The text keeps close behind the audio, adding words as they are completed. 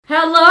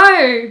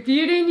Hello,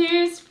 Beauty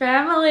News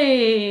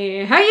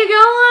family. How you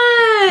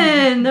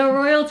going? The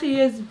royalty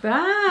is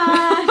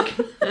back.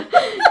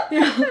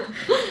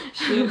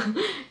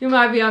 You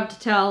might be able to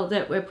tell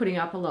that we're putting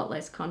up a lot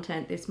less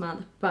content this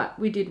month, but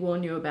we did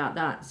warn you about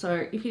that.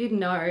 So if you didn't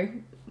know,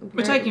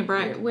 we're taking a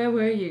break. Where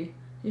were you?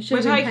 We're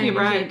taking a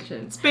break.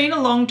 Attention. It's been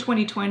a long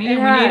 2020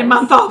 and we need a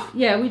month off.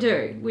 Yeah, we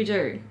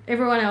do.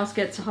 Everyone else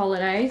gets a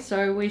holiday,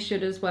 so we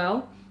should as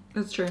well.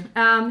 That's true.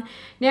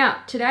 Now,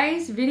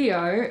 today's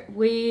video,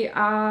 we're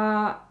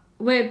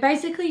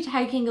basically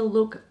taking a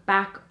look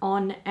back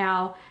on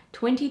our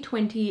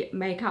 2020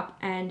 makeup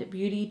and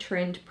beauty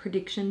trend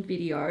prediction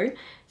video,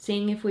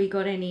 seeing if we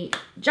got any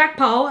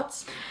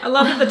jackpots. I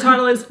love that the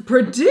title is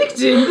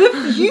Predicting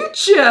the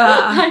Future.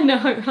 I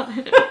know,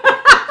 right?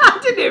 I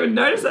didn't even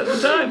notice at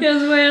the time.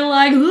 Because we're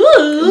like,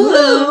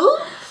 ooh.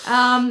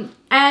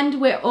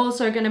 And we're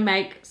also going to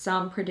make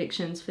some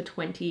predictions for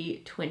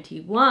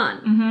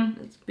 2021.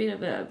 Mm-hmm. It's a bit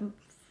of a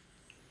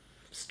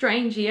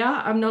strange year.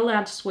 I'm not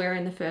allowed to swear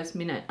in the first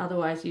minute,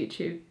 otherwise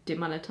YouTube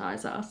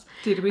demonetize us.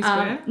 Did we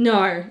swear?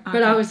 No, okay.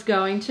 But I was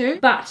going to.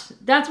 But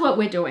that's what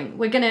we're doing.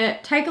 We're going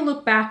to take a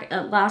look back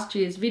at last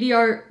year's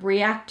video,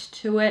 react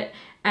to it,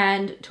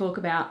 and talk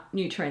about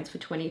new trends for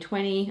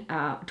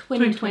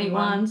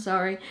 2021,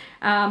 sorry.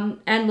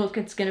 And look,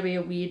 it's going to be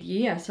a weird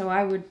year, so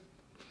I would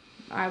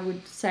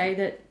say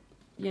that,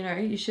 you know,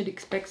 you should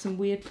expect some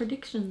weird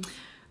predictions.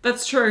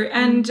 That's true.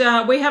 And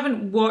we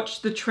haven't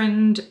watched the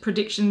trend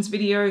predictions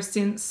video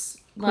since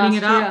putting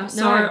it up.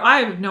 So I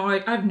have no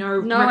recollection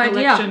idea. of what we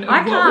did.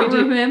 I can't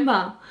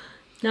remember.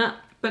 No.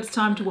 But it's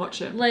time to watch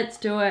it. Let's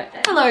do it.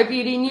 Hello,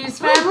 Beauty News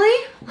family.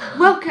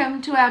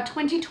 Welcome to our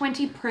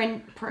 2020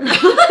 Hello,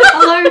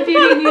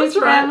 Beauty News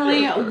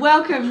family.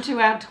 Welcome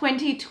to our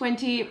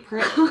 2020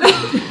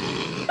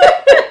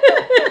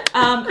 But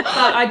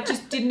I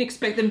just didn't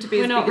expect them to be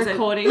We're as not big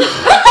recording. as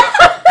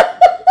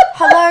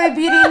Hello,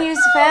 Beauty News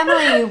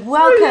family.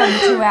 Welcome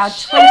to our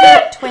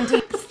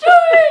 2020.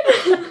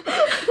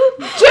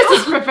 Just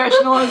as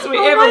professional as we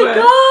ever were. Oh my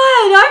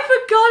god, I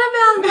forgot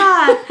about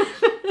that.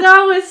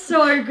 That was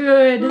so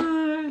good.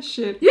 Oh,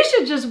 shit. You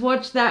should just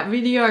watch that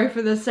video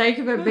for the sake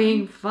of it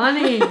being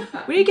funny.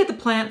 We need to get the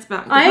plants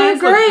back. I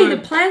agree. The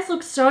plants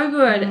look so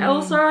good.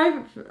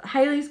 Also,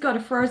 Hayley's got a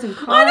frozen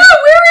Coke. I know,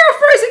 we're a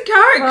frozen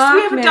Coke. Fuck,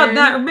 We haven't done man.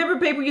 that. Remember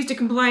people used to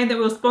complain that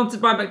we were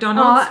sponsored by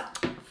McDonald's?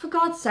 For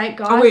God's sake,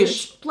 guys. I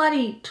wish. It's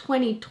bloody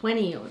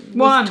 2020. It was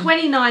One.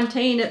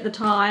 2019 at the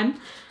time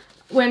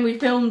when we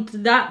filmed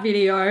that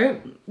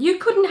video. You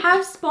couldn't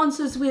have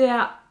sponsors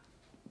without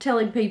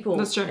telling people.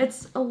 That's true.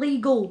 It's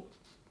illegal.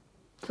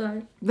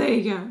 So, There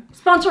you go.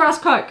 sponsor us,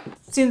 Coke.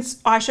 Since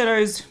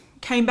eyeshadows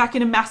came back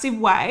in a massive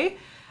way,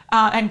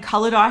 and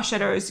coloured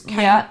eyeshadows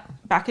came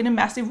back in a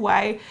massive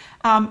way,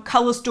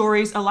 colour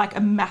stories are like a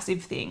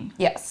massive thing.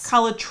 Yes.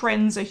 Colour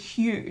trends are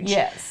huge.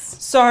 Yes.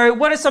 So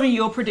what are some of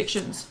your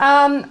predictions?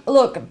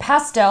 Look,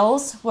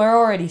 pastels, we're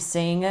already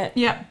seeing it.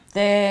 Yeah.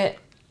 I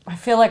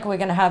feel like we're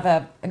going to have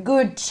a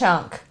good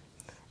chunk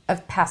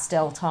of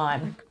pastel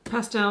time.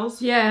 Pastels.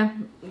 Yeah,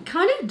 it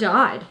kind of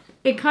died.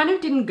 It kind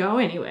of didn't go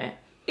anywhere.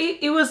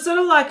 It was sort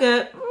of like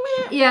a...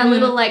 Yeah, a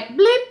little like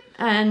blip.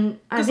 And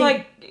I Because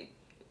think like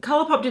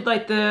Colourpop did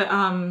like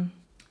the...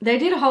 they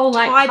did a whole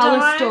like tie-dye?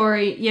 colour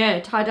story. Yeah,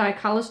 tie-dye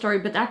colour story.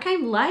 But that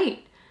came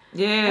late.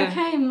 Yeah. It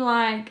came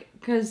like...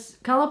 Because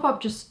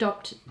Colourpop just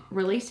stopped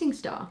releasing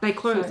stuff. They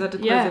closed. So, They had to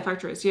close their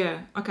factories. Yeah.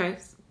 Okay.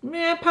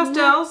 Yeah,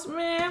 pastels.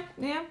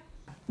 Yeah.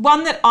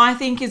 One that I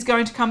think is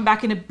going to come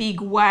back in a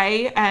big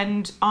way,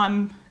 and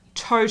I'm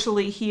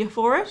totally here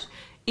for it,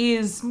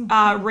 is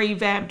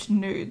revamped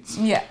nudes.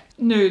 Yeah.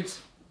 Nudes.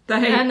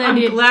 I'm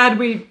did. glad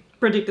we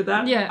predicted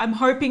that. Yeah. I'm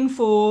hoping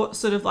for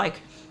sort of like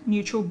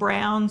neutral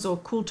browns or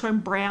cool tone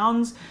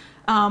browns.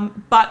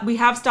 But we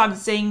have started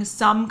seeing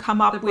some come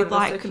up with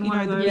like, you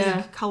know, the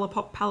big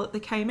Colourpop palette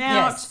that came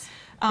out. Yes.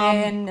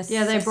 Bare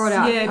Yeah, they brought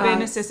out Bare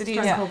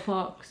Necessities. Stone Cold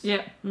Fox.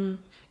 Yeah.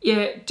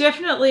 Yeah,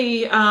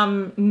 definitely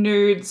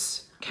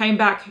nudes came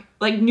back,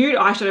 like nude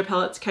eyeshadow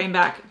palettes came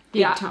back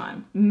big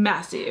time.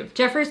 Massive.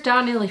 Jeffree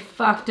Star nearly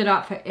fucked it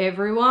up for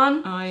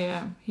everyone. Oh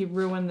yeah, he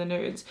ruined the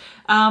nudes.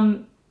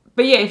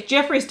 But yeah, if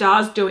Jeffree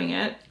Star's doing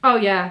it, Oh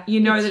yeah,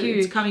 you know it's that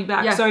huge. it's coming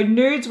back. Yeah. So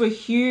nudes were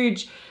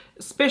huge,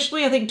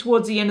 especially I think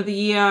towards the end of the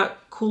year,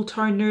 cool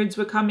tone nudes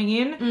were coming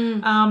in.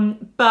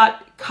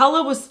 But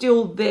colour was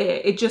still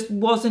there. It just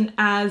wasn't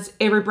as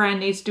every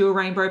brand needs to do a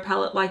rainbow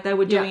palette like they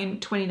were doing in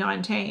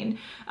 2019.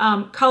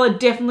 Colour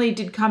definitely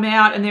did come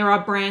out, and there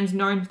are brands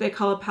known for their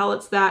colour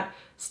palettes that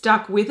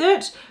stuck with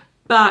it.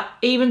 But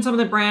even some of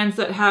the brands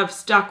that have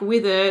stuck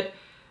with it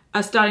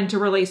are starting to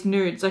release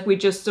nudes. Like we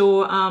just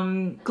saw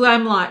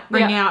Glamlight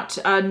bring out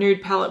a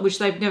nude palette, which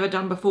they've never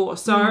done before.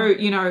 So,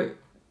 you know,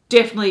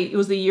 definitely it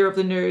was the year of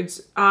the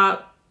nudes.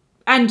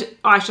 And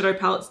eyeshadow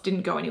palettes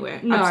didn't go anywhere.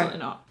 No. Absolutely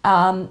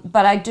not.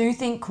 But I do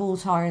think cool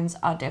tones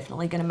are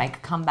definitely going to make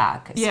a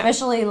comeback,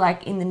 especially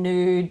like in the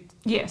nude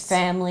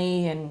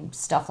family and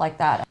stuff like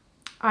that.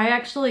 I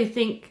actually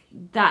think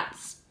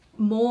that's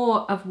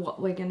more of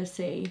what we're going to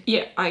see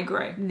Yeah, I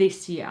agree.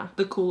 this year.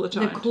 The cooler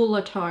tone. The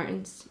cooler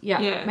tones.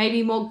 Yeah. Yeah.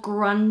 Maybe more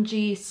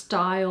grungy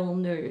style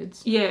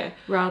nudes. Yeah.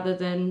 Rather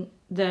than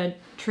the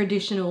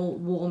traditional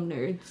warm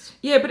nudes.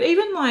 Yeah, but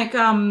even like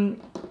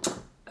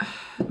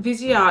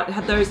Viseart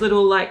had those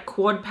little like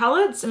quad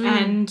palettes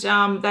and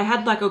they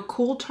had like a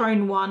cool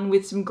tone one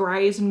with some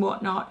greys and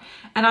whatnot.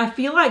 And I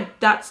feel like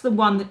that's the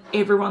one that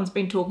everyone's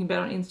been talking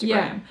about on Instagram.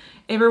 Yeah.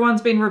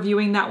 Everyone's been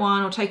reviewing that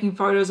one or taking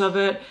photos of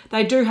it.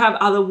 They do have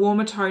other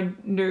warmer tone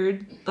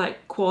nude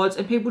like quads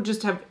and people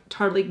just have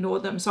totally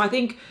ignored them. So I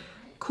think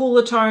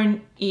cooler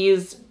tone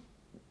is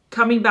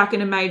coming back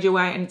in a major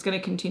way and it's going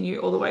to continue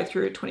all the way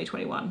through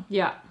 2021.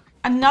 Yeah.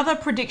 Another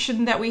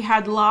prediction that we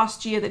had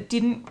last year that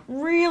didn't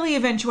really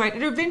eventuate.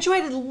 It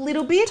eventuated a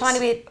little bit. Tiny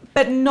bit.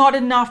 But not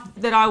enough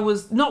that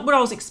not what I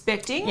was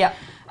expecting. Yeah.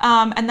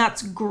 And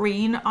that's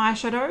green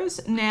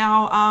eyeshadows.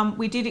 Now,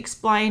 we did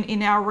explain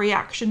in our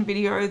reaction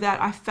video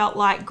that I felt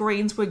like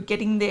greens were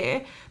getting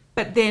there,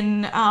 but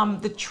then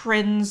the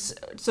trends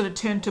sort of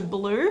turned to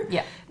blue.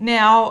 Yeah.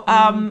 Now,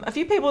 a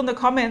few people in the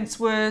comments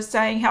were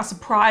saying how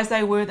surprised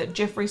they were that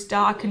Jeffree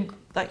Star can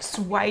like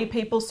sway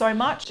people so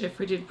much.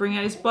 Jeffree did bring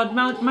out his blood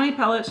money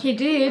palette. He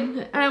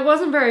did. And it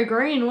wasn't very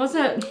green, was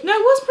it? No,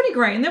 it was pretty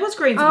green. There was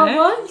greens in there.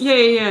 Oh, it was?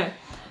 Yeah.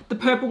 The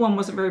purple one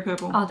wasn't very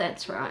purple. Oh,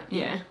 that's right.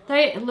 Yeah.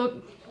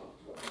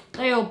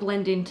 They all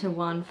blend into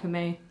one for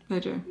me. They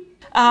do.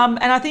 And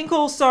I think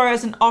also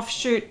as an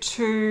offshoot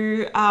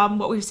to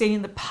what we've seen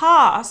in the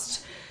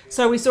past,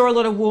 so we saw a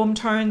lot of warm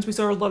tones, we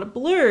saw a lot of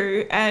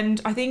blue,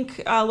 and I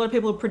think a lot of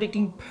people are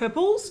predicting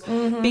purples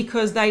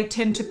because they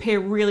tend to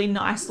pair really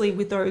nicely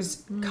with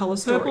those colour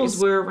stories.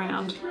 Purples were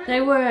around. They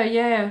were,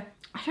 yeah.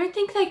 I don't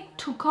think they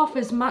took off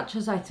as much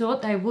as I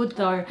thought they would,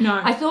 though.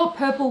 No. I thought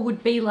purple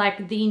would be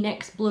like the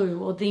next blue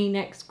or the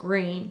next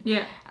green.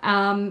 Yeah.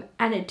 And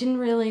it didn't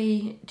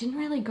really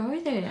go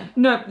there.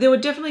 No, there were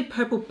definitely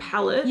purple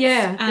palettes.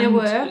 Yeah, and there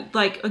were.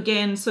 Like,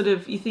 again, sort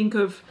of, you think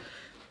of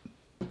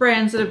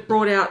brands that have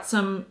brought out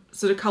some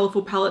sort of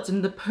colourful palettes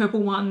and the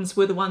purple ones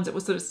were the ones that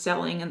were sort of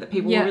selling and that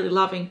people were really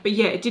loving. But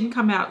yeah, it didn't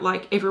come out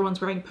like everyone's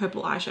wearing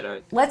purple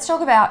eyeshadow. Let's talk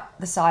about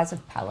the size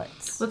of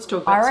palettes. Let's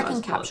talk about I size reckon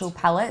of capsule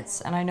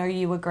palettes, and I know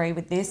you agree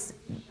with this,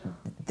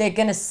 they're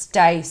going to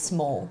stay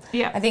small.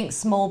 Yeah. I think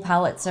small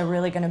palettes are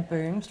really going to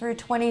boom through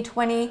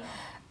 2020.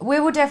 We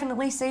will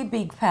definitely see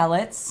big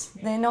palettes.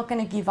 They're not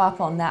going to give up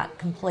on that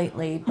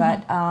completely.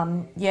 But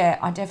yeah,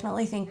 I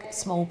definitely think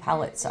small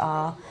palettes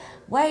are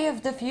way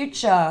of the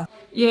future.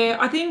 Yeah,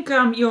 I think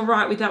you're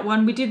right with that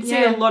one. We did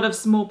see a lot of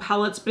small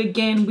palettes, but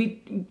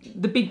again,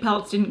 the big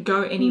palettes didn't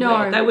go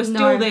anywhere. They were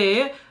still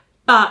there.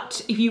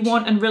 But if you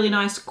want a really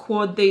nice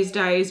quad these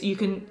days, you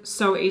can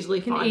so easily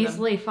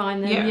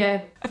find them.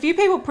 Yeah. A few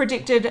people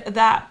predicted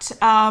that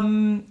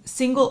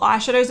single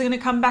eyeshadows are going to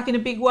come back in a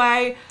big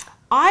way.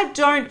 I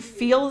don't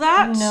feel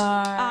that.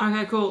 No.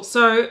 Okay, cool.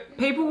 So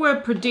people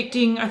were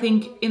predicting, I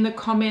think, in the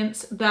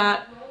comments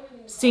that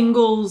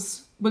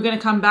singles were going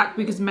to come back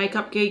because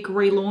Makeup Geek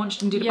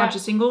relaunched and did a bunch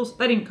of singles.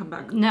 They didn't come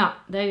back. No,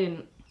 they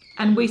didn't.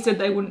 And we said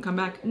they wouldn't come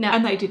back. No.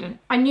 And they didn't.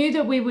 I knew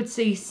that we would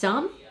see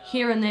some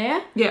here and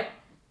there. Yeah.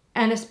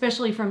 And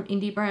especially from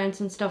indie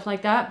brands and stuff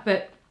like that.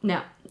 But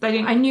no, They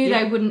didn't. I knew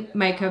they wouldn't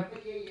make a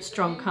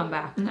strong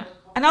comeback. No.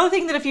 Another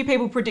thing that a few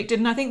people predicted,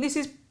 and I think this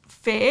is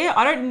fair,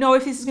 I don't know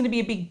if this is going to be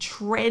a big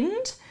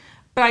trend,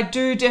 but I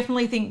do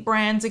definitely think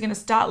brands are going to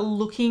start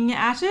looking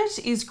at it,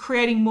 is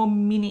creating more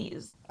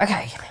minis.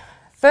 Okay.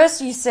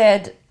 First, you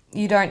said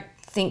you don't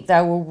think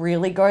they will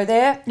really go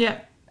there.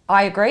 Yeah.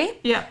 I agree.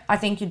 Yeah. I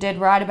think you're dead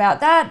right about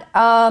that.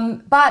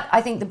 But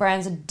I think the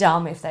brands are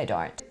dumb if they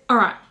don't. All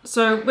right,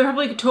 so we're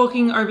probably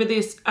talking over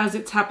this as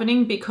it's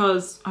happening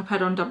because I've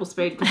had on double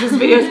speed because this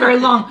video is very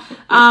long.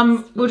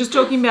 We're just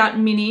talking about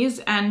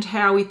minis and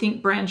how we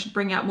think brands should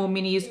bring out more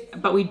minis,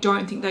 but we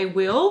don't think they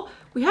will.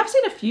 We have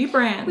seen a few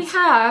brands. We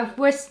have.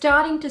 We're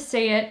starting to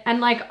see it. And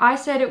like I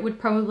said, it would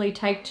probably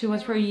take 2 or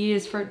 3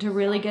 years for it to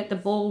really get the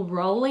ball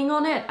rolling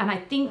on it. And I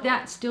think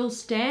that still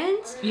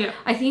stands. Yeah.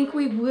 I think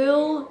we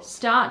will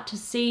start to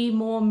see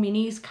more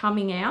minis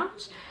coming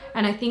out.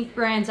 And I think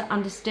brands are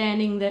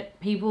understanding that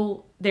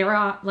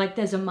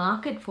there's a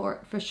market for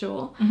it for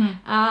sure.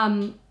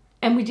 And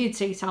we did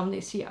see some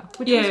this year,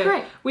 which was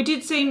great. We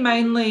did see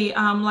mainly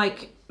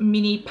like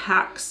mini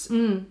packs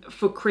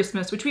for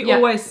Christmas, which we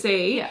always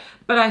see. Yeah.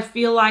 But I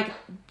feel like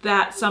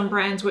that some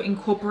brands were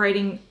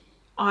incorporating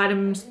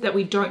items that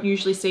we don't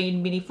usually see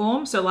in mini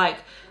form. So like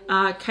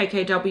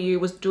KKW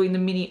was doing the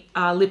mini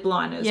lip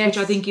liners, which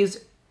I think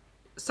is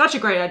such a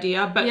great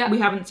idea, but we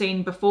haven't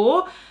seen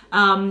before.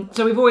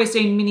 So we've always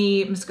seen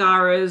mini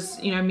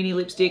mascaras, mini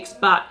lipsticks,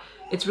 but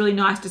it's really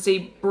nice to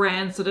see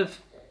brands sort of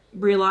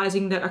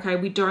realizing that, okay,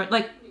 we don't,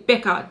 like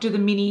Becca do the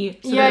mini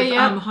sort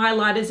of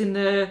highlighters in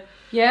the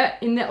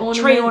ornaments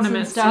tree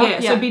ornaments and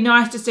stuff. So it'd be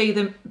nice to see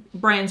the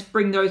brands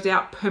bring those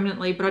out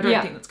permanently, but I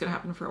don't think that's going to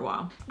happen for a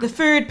while. The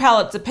food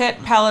palettes, the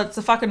pet palettes,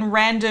 the fucking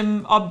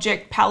random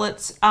object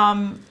palettes,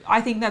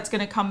 I think that's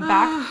going to come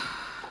back.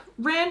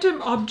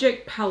 random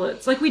object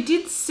palettes. Like we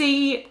did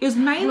see, it was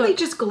mainly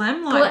just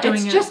Glamlight doing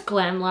it. It's just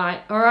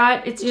Glamlight, all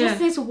right? It's Yeah. just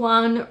this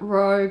one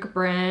rogue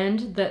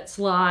brand that's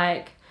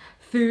like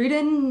food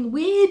and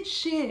weird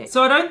shit.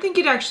 So I don't think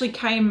it actually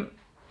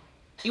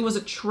it was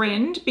a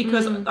trend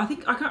because I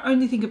can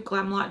only think of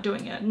Glamlight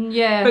doing it.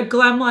 Yeah. But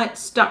Glamlight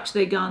stuck to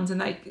their guns and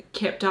they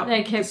kept up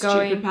They kept the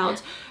going. stupid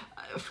palettes.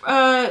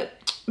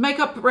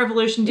 Makeup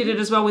Revolution did it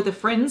as well with the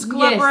Friends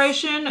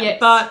collaboration, Yes.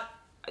 but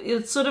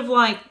it's sort of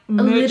like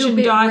little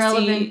bit merchandisey.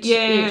 relevant-ish,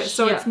 Yeah,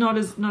 so yeah. it's not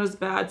as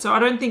bad. So I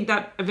don't think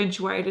that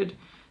eventuated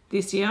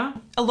this year.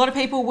 A lot of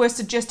people were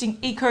suggesting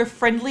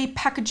eco-friendly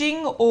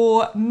packaging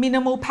or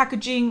minimal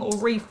packaging or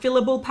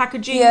refillable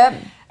packaging. Yeah.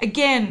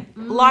 Again,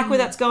 like where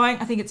that's going,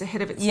 I think it's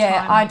ahead of its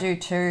Yeah, time. I do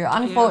too,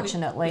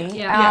 unfortunately.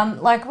 Yeah.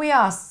 Like we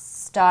are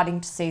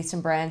starting to see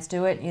some brands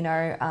do it, you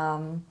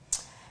know,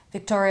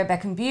 Victoria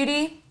Beckham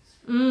Beauty.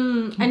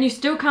 And you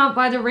still can't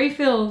buy the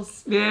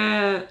refills.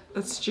 Yeah,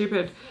 that's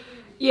stupid.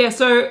 Yeah,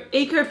 so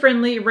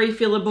eco-friendly,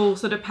 refillable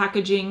sort of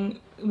packaging,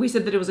 we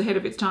said that it was ahead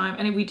of its time,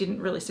 and we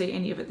didn't really see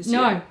any of it this year.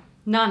 No,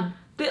 none.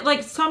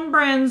 Like some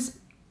brands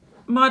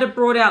might have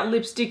brought out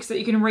lipsticks that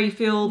you can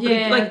refill, but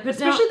Yeah, like but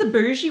especially the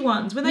bougie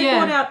ones. When they Yeah.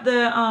 brought out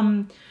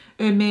the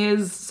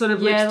Hermes sort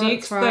of Yeah, lipsticks,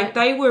 that's right. like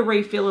they were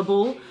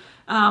refillable.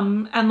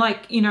 And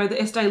like, you know,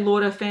 the Estee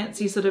Lauder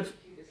fancy sort of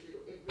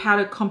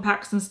powder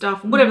compacts and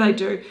stuff, whatever they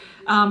do,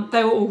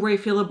 they were all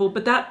refillable,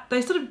 but that they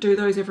sort of do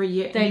those every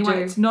year anyway. do.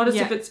 It's not as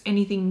Yeah. if it's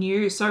anything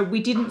new. So we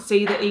didn't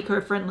see the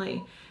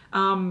eco-friendly,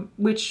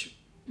 which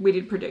we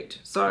did predict.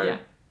 So Yeah.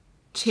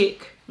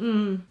 tick.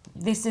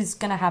 This is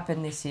going to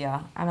happen this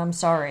year, and I'm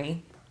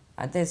sorry.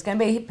 There's going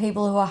to be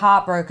people who are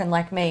heartbroken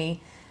like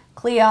me.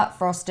 Clear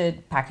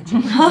frosted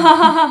packaging.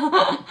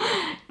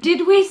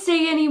 Did we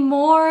see any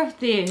more of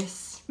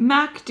this?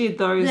 MAC did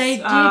those. They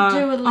did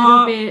do a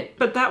little bit.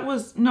 But that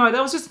was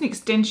just an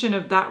extension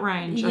of that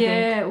range, I think.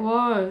 Yeah, it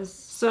was.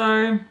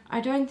 So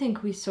I don't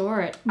think we saw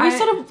it. we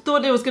sort of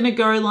thought it was going to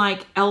go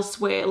like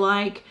elsewhere,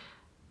 like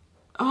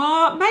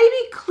maybe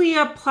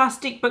clear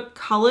plastic but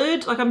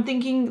coloured. Like I'm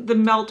thinking the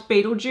Melt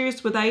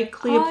Beetlejuice, were they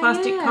clear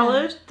plastic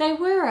coloured? They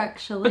were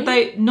actually. But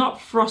they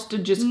not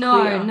frosted, just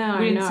No, clear. no,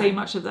 We didn't no. see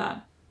much of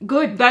that.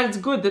 Good. That's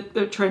good that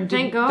the trend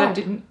Thank didn't, God. that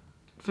didn't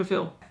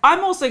fulfill.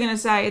 I'm also going to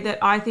say that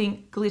I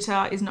think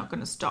glitter is not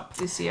going to stop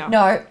this year.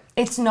 No,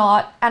 it's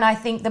not. And I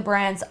think the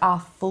brands are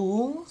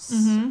fools.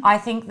 I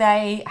think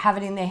they have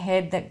it in their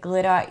head that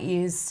glitter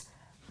is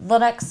the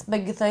next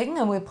big thing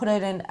and we put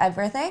it in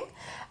everything.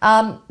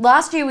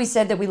 Last year we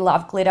said that we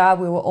love glitter.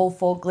 We were all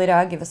for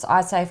glitter. Give us eye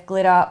safe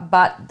glitter.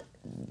 But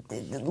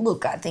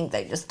look, I think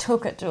they just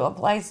took it to a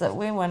place that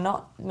we were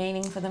not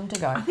meaning for them to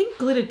go. I think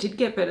glitter did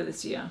get better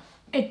this year.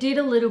 It did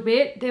a little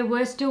bit. There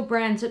were still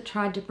brands that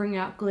tried to bring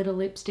out glitter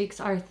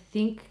lipsticks, I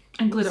think.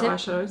 And glitter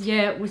Was it- eyeshadows.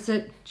 Yeah, was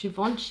it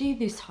Givenchy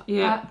this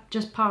Yeah.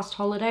 just past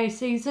holiday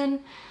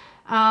season?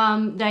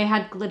 They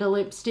had glitter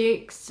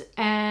lipsticks,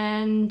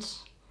 and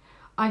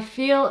I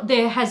feel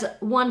there has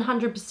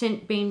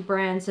 100% been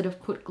brands that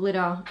have put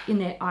glitter in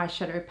their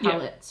eyeshadow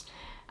palettes.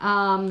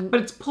 But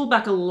it's pulled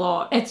back a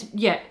lot.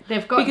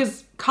 They've got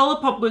Because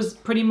Colourpop was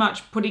pretty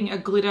much putting a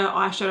glitter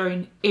eyeshadow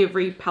in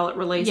every palette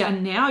release, Yeah.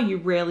 and now you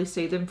rarely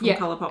see them from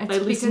Colourpop. it's They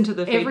listen to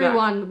because the feedback.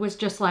 Everyone was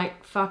just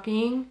like,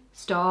 fucking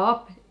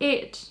stop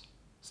it.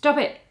 Stop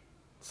it.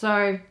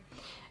 So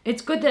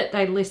it's good that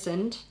they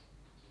listened.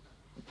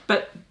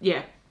 But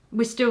yeah,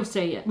 We still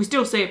see it. we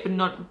still see it,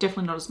 but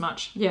definitely not as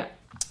much. Yeah.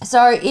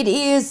 So it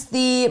is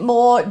the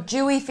more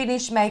dewy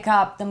finish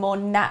makeup, the more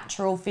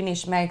natural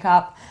finish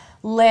makeup,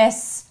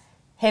 less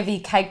heavy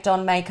caked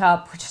on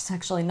makeup, which is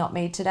actually not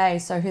me today,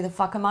 so who the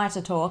fuck am I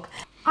to talk?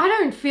 I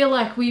don't feel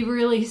like we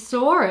really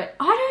saw it.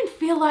 I don't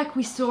feel like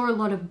we saw a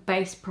lot of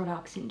base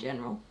products in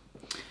general,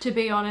 to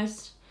be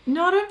honest.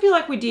 No, I don't feel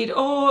like we did.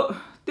 Or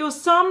there were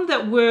some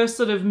that were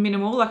sort of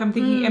minimal. Like I'm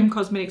thinking M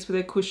Cosmetics with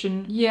their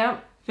cushion Yeah.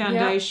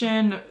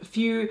 foundation, a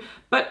few.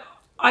 But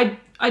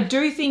I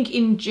do think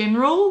in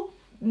general,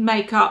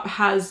 makeup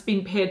has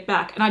been pared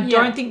back. And I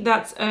don't think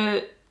that's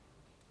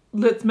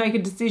let's make a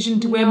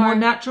decision to wear more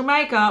natural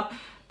makeup.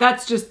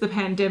 That's just the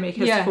pandemic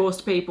has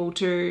forced people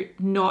to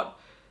not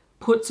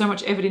put so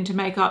much effort into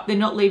makeup. They're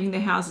not leaving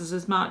their houses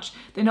as much.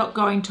 They're not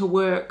going to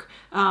work.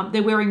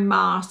 They're wearing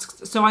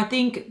masks. So I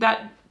think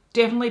that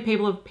definitely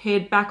people have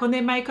pared back on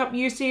their makeup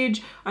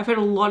usage. I've heard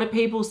a lot of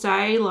people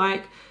say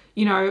like,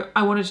 you know,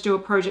 I wanted to do a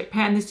project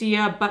pan this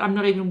year, but I'm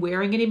not even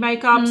wearing any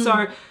makeup.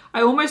 So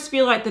I almost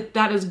feel like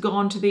that has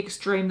gone to the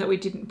extreme that we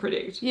didn't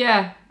predict.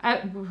 Yeah.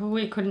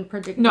 We couldn't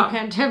predict No. the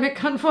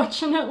pandemic,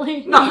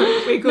 unfortunately. No,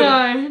 we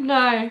couldn't.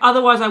 No.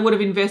 Otherwise, I would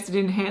have invested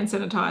in hand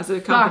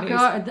sanitizer Fuck,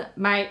 companies.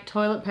 mate,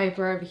 toilet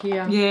paper over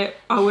here. Yeah,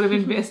 I would have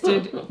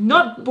invested,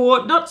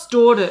 not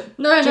stored it.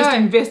 Just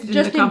invested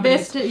in the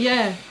companies.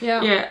 Yeah.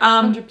 Yeah,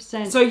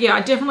 100%. So yeah,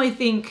 I definitely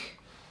think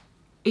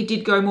it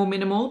did go more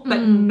minimal, but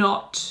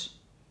not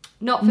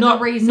the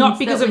reasons not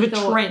because that of we a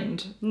thought.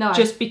 trend. No.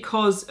 Just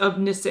because of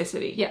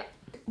necessity. Yeah.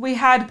 We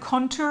had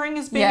contouring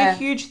as being a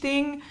huge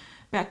thing.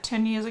 about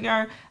 10 years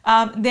ago.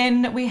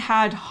 Then we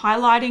had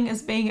highlighting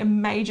as being a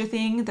major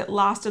thing that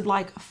lasted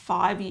like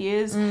 5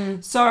 years.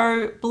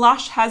 So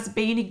blush has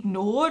been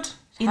ignored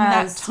in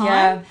that time.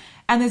 Yeah.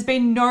 And there's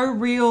been no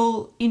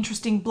real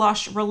interesting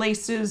blush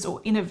releases or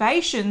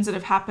innovations that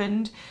have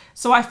happened.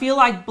 So I feel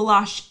like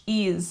blush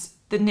is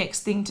the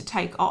next thing to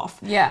take off.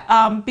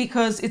 Yeah.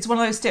 Because it's one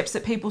of those steps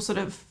that people sort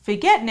of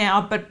forget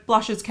now, but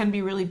blushes can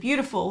be really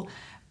beautiful.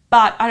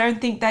 But I don't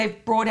think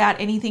they've brought out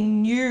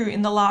anything new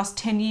in the last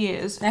 10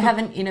 years. They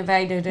haven't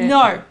innovated it.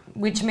 No.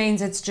 Which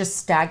means it's just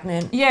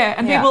stagnant. Yeah,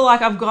 and people are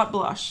like, I've got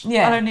blush.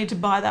 Yeah. I don't need to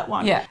buy that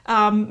one. Yeah.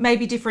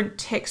 Maybe different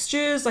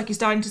textures, like you're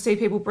starting to see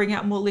people bring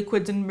out more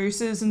liquids and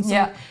mousses and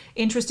some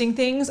interesting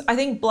things. I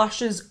think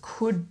blushes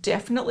could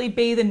definitely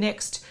be the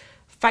next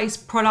face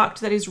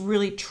product that is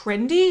really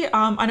trendy.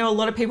 I know a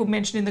lot of people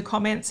mentioned in the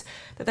comments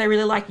that they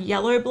really like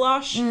yellow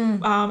blush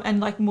and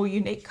like more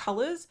unique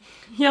colours.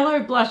 Yellow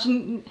blush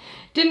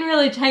didn't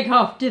really take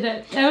off, did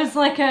it? It was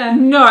like a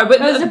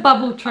but it was a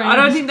bubble trend. I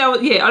don't think that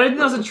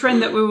was a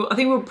trend that I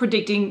think we were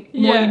predicting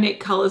more unique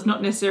colours,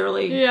 not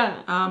necessarily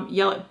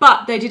yellow.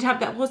 But they did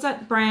have that. What was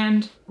that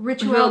brand?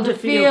 Rituel de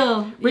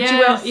Feel.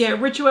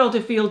 Rituel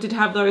de Feel did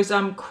have those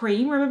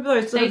cream. Remember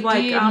those sort of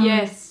like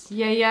yes.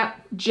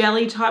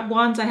 jelly type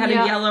ones? They had a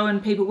yellow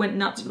and people went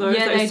nuts for those.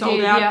 Yeah, they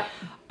sold out. Yeah.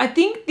 I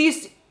think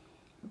this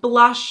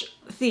blush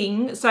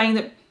thing saying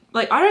that,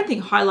 like, I don't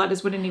think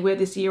highlighters went anywhere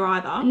this year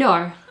either.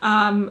 No.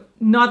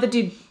 Neither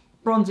did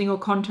bronzing or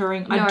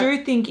contouring. No. I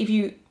do think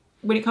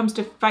when it comes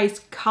to face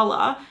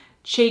colour,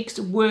 cheeks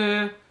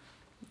were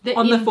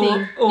on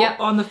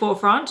the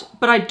forefront,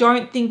 but I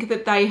don't think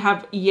that they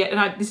have yet,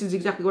 and this is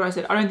exactly what I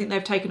said, I don't think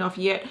they've taken off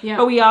yet,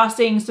 but we are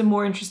seeing some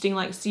more interesting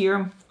like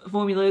serum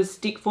formulas,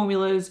 stick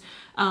formulas,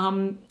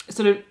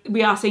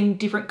 we are seeing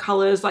different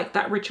colours like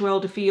that Rituel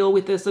de Feel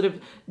with the sort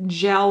of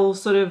gel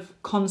sort of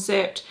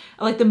concept,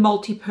 like the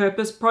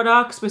multi-purpose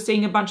products, we're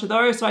seeing a bunch of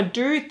those. So I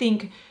do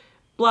think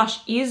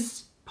blush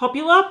is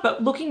popular,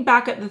 but looking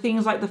back at the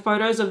things like the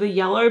photos of the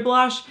yellow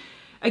blush,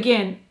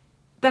 again,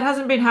 that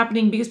hasn't been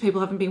happening because people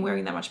haven't been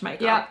wearing that much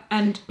makeup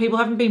and people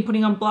haven't been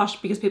putting on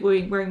blush because people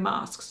have been wearing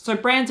masks. So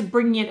brands are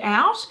bringing it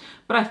out,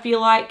 but I feel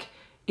like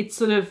it's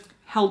sort of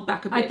held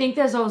back a bit. I think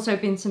there's also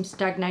been some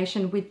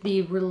stagnation with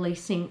the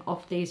releasing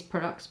of these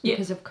products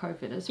because of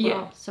COVID as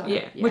well. So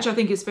which I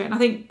think is fair. And I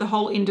think the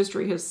whole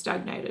industry has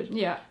stagnated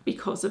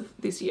because of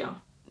this year.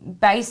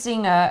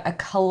 Basing a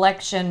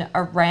collection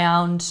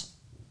around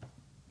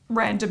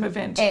random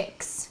event.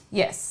 X.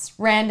 Yes,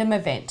 random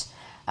event.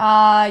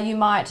 You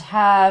might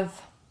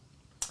have,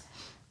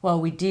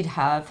 well, we did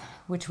have,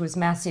 which was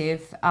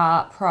massive,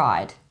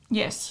 Pride.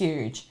 Yes.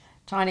 Huge.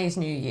 Chinese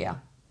New Year.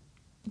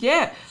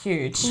 Yeah.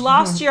 Huge.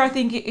 Last year, I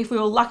think if we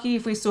were lucky,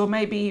 if we saw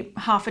maybe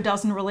half a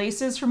dozen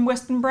releases from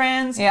Western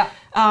brands. Yeah.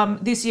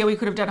 This year, we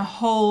could have done a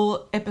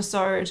whole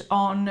episode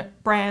on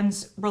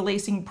brands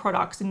releasing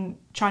products in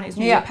Chinese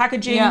New Year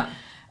packaging. Yeah.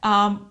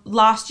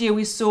 Last year,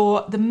 we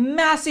saw the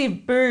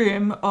massive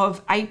boom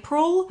of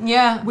April.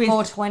 Yeah, with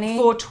 420.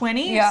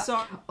 420. Yeah.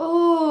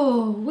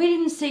 So, we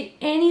didn't see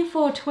any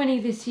 420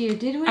 this year,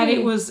 did we? And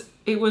it was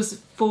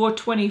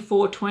 420,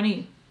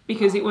 420.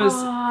 Because it was...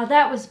 Oh,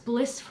 that was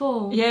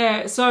blissful.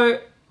 Yeah,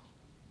 so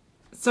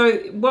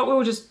what we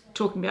were just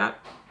talking about,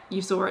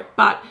 you saw it,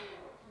 but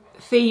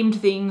themed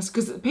things,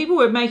 because people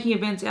were making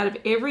events out of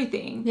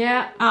everything.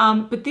 Yeah.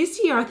 But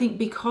this year, I think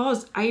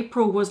because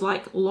April was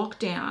like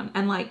lockdown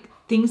and like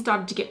things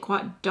started to get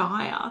quite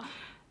dire,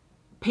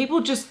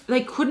 people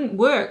they couldn't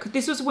work.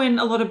 This was when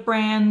a lot of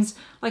brands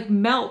like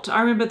Melt,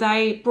 I remember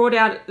they brought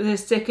out their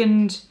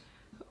second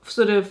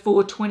sort of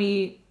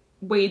 420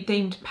 weed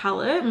themed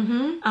palette.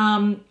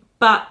 Mm-hmm.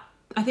 But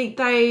I think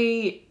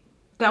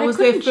that was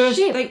their first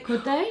ship,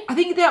 could they? I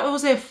think that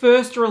was their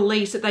first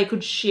release that they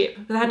could ship.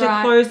 They had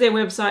to close their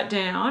website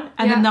down,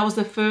 and then that was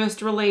the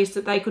first release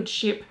that they could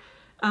ship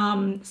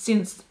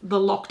since the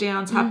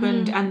lockdowns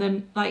happened, and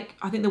then like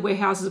I think the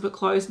warehouses were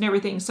closed and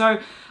everything. So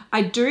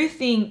I do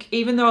think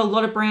even though a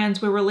lot of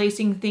brands were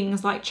releasing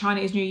things like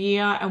Chinese New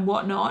Year and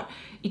whatnot,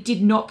 it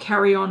did not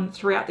carry on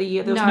throughout the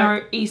year. There was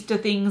no Easter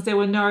things. There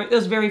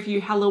was very few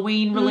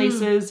Halloween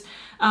releases.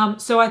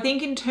 So I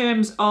think in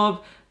terms of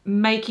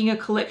making a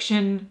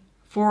collection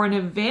for an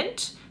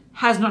event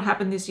has not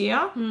happened this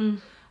year.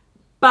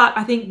 But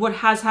I think what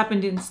has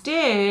happened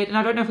instead, and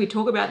I don't know if we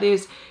talk about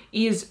this,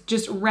 is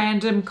just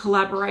random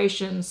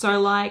collaborations. So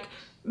like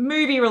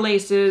movie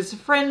releases,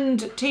 Friend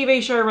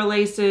TV show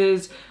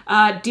releases,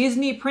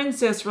 Disney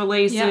princess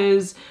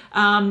releases,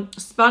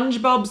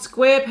 SpongeBob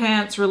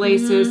SquarePants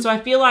releases. So I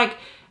feel like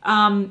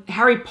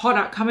Harry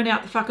Potter coming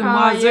out the fucking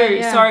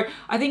wazoo. So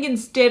I think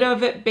instead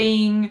of it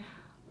being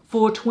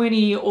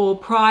 420 or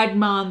Pride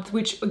Month,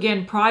 which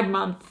again, Pride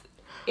Month,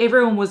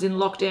 everyone was in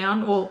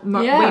lockdown, or we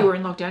were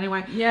in lockdown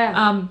anyway.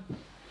 Yeah.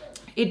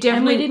 It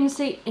definitely... And we didn't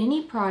see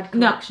any Pride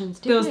collections,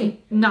 did we? There was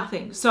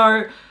nothing.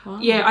 So,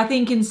 I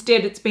think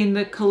instead it's been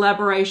the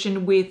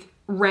collaboration with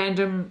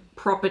random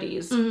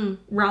properties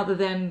rather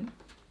than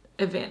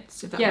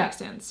events, if that makes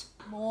sense.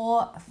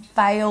 More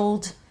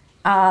failed,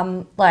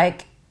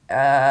 like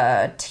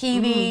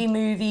TV,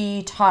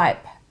 movie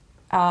type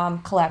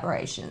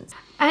collaborations.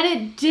 And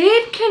it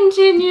did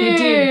continue. It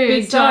did,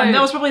 big time.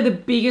 That was probably the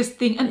biggest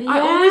thing. And I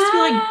always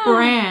feel like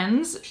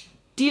brands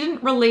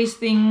didn't release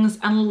things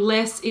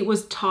unless it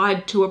was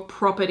tied to a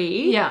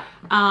property. Yeah.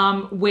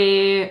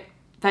 Where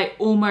they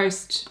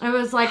almost It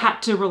was like had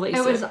to release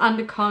it. It was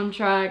under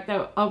contract. They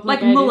were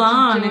Like obligated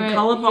Milan to do and it.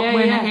 Colourpop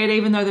went ahead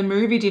even though the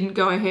movie didn't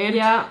go ahead.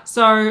 Yeah.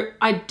 So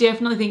I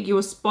definitely think you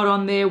were spot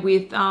on there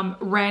with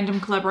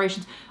random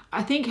collaborations.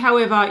 I think,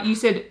 however, you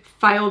said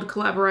failed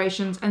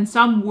collaborations and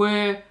some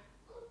were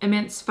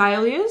immense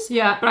failures.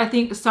 Yeah. But I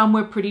think some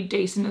were pretty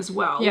decent as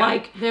well. Yeah,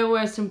 Like, there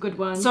were some good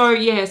ones. so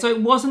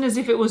it wasn't as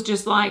if it was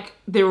just like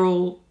they're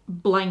all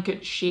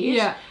blanket shit.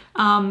 Yeah.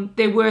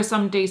 There were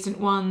some decent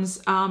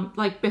ones.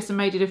 Like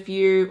Besame did a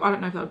few. I don't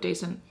know if they were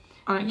decent.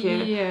 I don't care.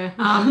 Yeah.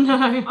 No.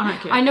 I don't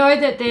care. I know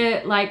that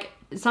they're like,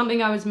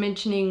 something I was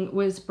mentioning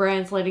was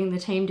brands letting the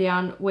team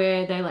down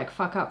where they like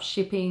fuck up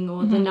shipping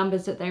or the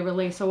numbers that they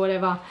release or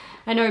whatever.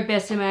 I know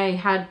Besame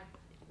had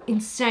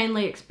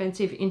insanely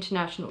expensive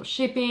international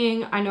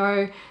shipping. I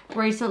know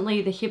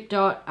recently the Hip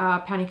Dot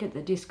Panic at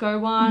the Disco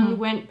one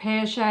went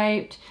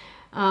pear-shaped.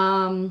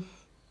 I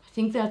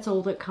think that's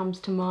all that comes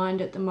to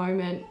mind at the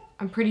moment.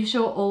 I'm pretty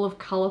sure all of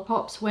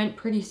Colourpop's went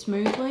pretty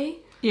smoothly.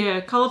 Yeah,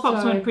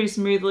 Colourpop's So- went pretty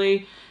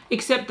smoothly,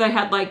 except they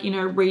had like,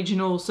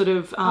 regional sort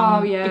of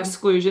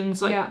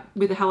exclusions, like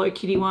with the Hello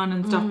Kitty one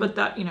and stuff, but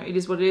that, it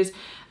is what it is.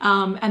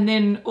 And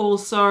then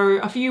also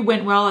a few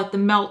went well, like the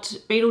Melt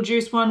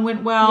Beetlejuice one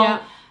went well. Yeah.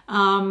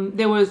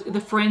 There was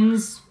the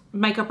Friends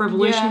Makeup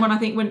Revolution one, I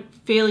think went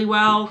fairly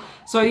well.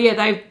 So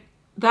yeah,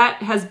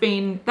 that's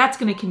going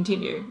to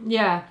continue.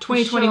 Yeah.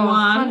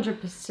 2021, sure,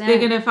 100%. they're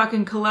going to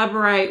fucking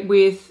collaborate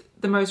with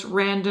the most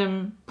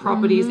random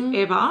properties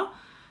ever.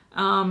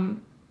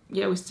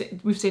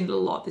 We've seen it a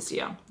lot this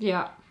year.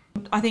 Yeah.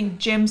 I think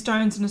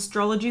gemstones and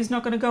astrology is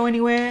not going to go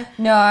anywhere.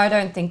 No, I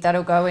don't think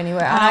that'll go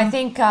anywhere. And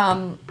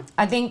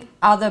I think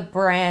other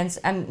brands,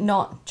 and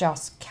not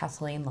just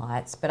Kathleen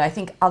Lights, but I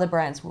think other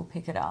brands will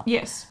pick it up.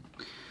 Yes.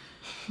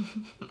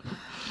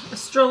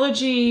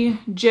 Astrology,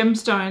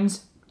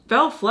 gemstones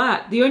fell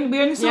flat. We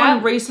only saw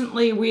one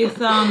recently with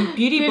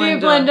Beauty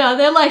Blender.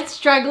 They're like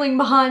struggling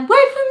behind.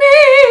 Wait for me!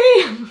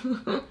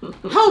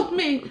 Help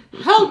me!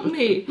 Help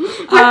me!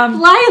 We're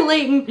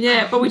flailing.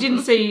 Yeah, but we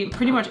didn't see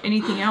pretty much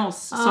anything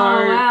else. So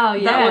wow,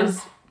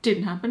 that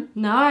didn't happen.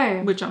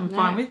 No. Which I'm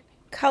fine with.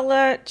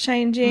 Colour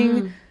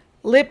changing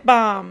lip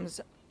balms.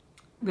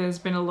 There's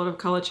been a lot of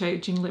colour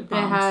changing lip There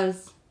balms.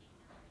 has.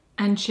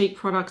 And cheap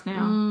products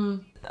now.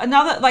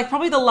 Another, like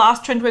probably the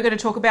last trend we're going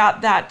to talk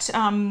about that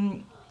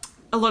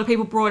a lot of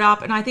people brought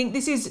up, and I think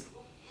this is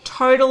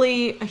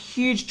totally a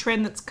huge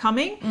trend that's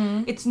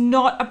coming. It's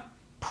not a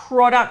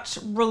product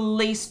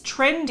release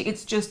trend,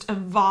 it's just a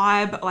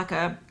vibe, like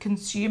a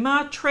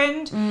consumer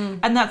trend,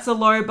 and that's a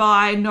low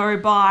buy, no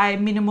buy,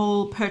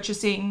 minimal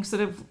purchasing,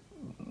 sort of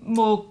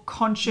more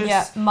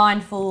conscious,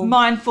 mindful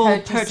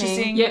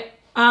purchasing. Yeah.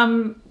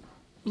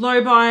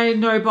 Low buy,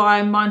 no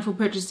buy, mindful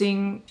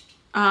purchasing.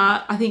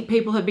 I think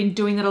people have been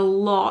doing that a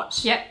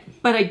lot. Yep.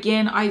 But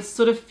again, I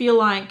sort of feel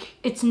like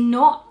It's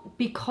not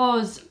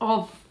because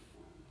of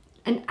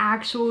an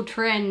actual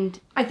trend.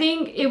 I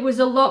think it was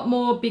a lot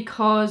more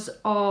because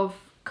of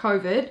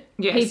COVID.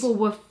 Yes. People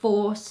were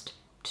forced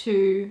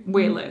to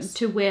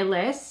wear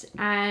less.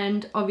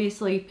 And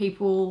obviously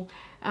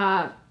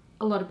a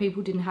lot of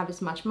people didn't have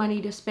as much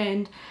money to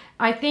spend.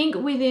 I think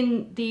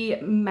within the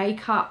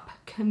makeup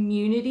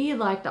community,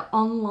 like the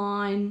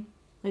online,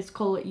 let's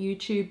call it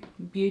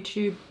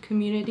YouTube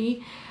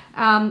community,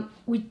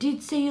 we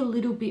did see a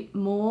little bit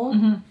more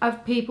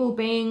of people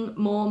being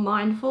more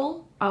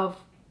mindful of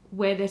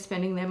where they're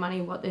spending their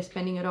money, what they're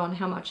spending it on,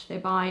 how much they're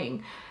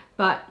buying.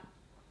 But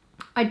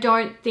I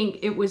don't think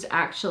it was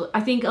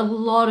I think a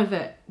lot of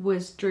it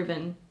was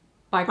driven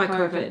by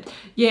COVID.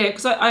 Yeah,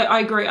 because I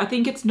agree. I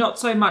think it's not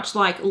so much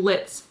like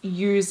let's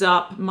use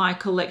up my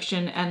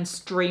collection and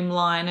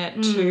streamline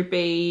it to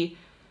be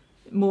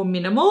more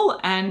minimal,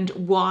 and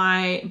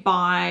why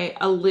buy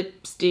a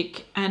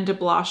lipstick and a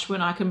blush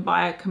when I can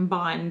buy a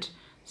combined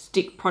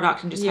stick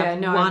product and just have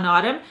one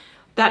item.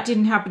 That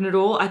didn't happen at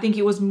all. I think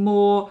it was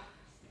more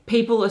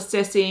people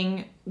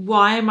assessing,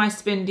 why am I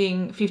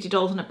spending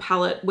 $50 on a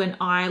palette when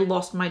I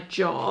lost my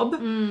job?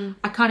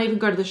 I can't even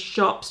go to the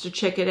shops to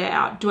check it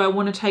out. Do I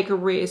want to take a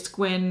risk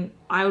when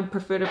I would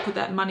prefer to put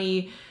that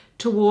money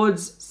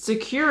towards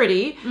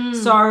security?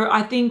 So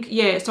I think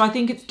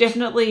it's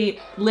definitely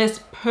less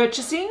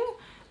purchasing,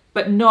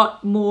 but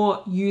not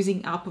more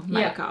using up of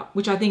makeup,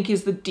 which I think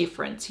is the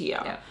difference here.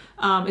 Yeah.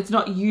 It's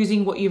not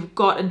using what you've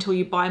got until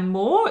you buy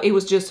more. It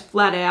was just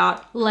flat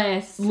out Less.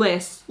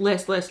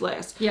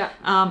 Yeah.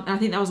 And I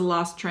think that was the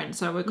last trend.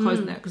 So we're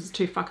closing that because it's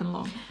too fucking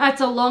long.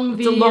 That's a long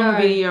video. It's a long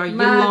video. You're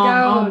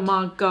long. Oh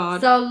my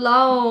God. So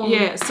long.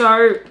 Yeah.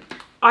 So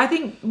I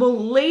think we'll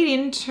lead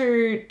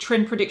into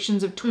trend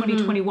predictions of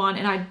 2021.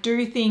 And I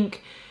do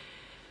think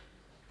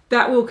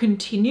that will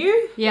continue.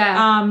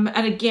 Yeah.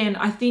 And again,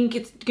 I think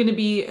it's going to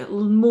be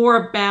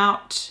more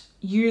about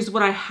use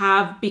what I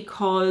have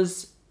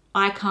because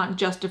I can't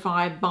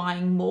justify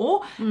buying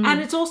more. And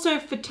it's also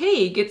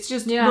fatigue. It's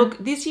just, look,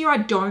 this year I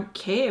don't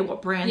care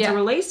what brands are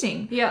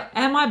releasing. Yeah.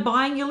 Am I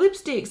buying your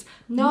lipsticks?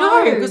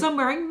 No. Because I'm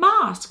wearing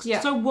masks.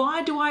 Yeah. So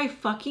why do I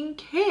fucking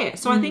care?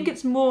 So I think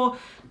it's more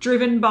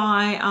driven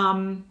by,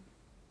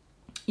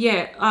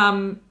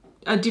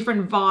 a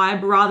different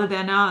vibe rather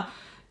than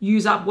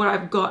use up what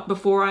I've got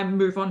before I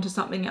move on to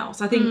something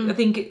else. I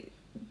think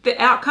the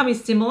outcome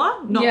is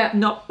similar,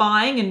 not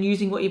buying and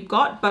using what you've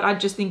got, but I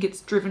just think it's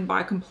driven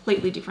by a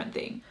completely different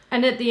thing.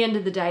 And at the end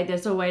of the day,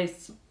 there's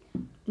always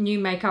new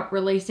makeup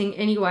releasing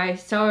anyway.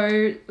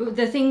 So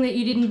the thing that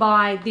you didn't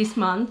buy this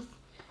month,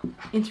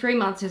 in 3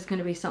 months there's going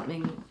to be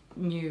something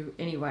new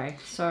anyway.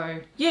 So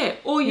yeah,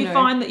 or you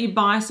find that you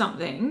buy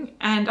something,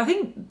 and I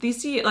think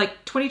this year,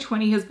 like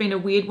 2020 has been a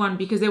weird one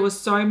because there were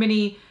so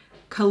many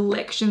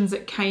collections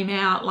that came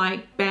out,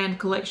 like band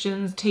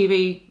collections,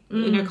 TV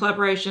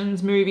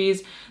collaborations,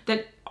 movies,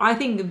 that I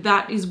think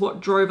that is what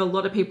drove a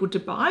lot of people to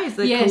buy, is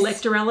the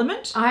collector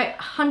element. I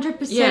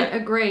 100%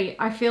 agree.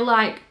 I feel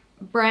like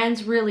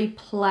brands really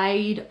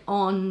played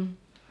on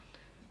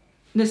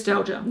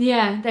nostalgia.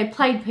 Yeah, they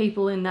played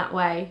people in that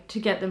way to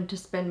get them to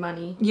spend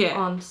money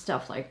on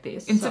stuff like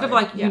this. Instead of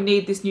like, you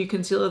need this new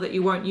concealer that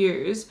you won't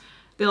use,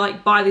 they're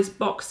like, buy this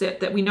box set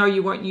that we know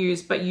you won't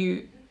use, but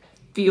you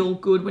feel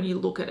good when you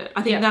look at it.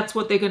 I think that's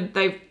what they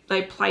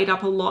played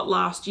up a lot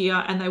last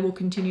year, and they will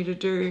continue to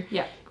do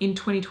in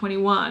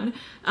 2021.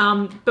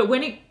 But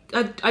when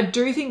I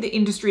do think the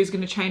industry is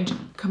going to change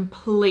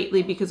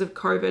completely because of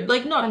COVID.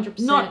 Like not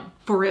 100%. Not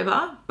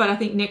forever, but I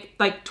think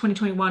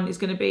 2021 is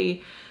going to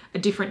be a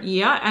different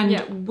year,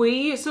 and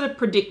we sort of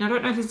predict, and I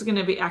don't know if this is going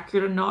to be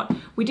accurate or not,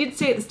 we did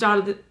see at the start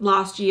of the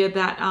last year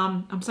that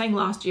I'm saying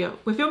last year,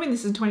 we're filming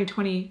this in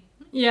 2020.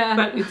 Yeah.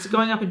 But it's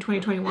going up in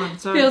 2021.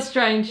 So feels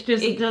strange,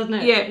 doesn't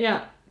it?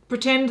 Yeah.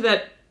 Pretend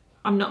that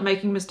I'm not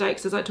making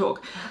mistakes as I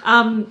talk.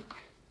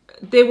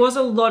 There was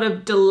a lot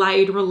of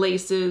delayed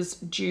releases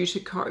due to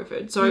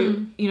COVID.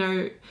 So,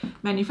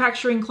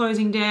 manufacturing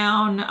closing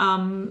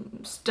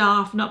down,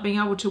 staff not being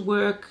able to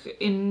work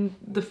in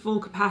the full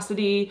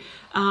capacity,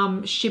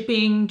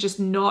 shipping just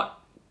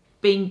not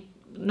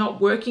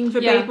working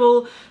for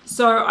people.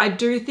 So I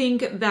do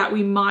think that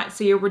we might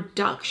see a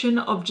reduction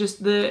of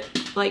just the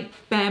like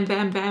bam,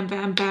 bam, bam,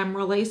 bam, bam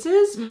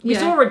releases. We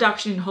saw a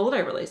reduction in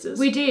holiday releases.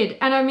 We did.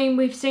 And I mean,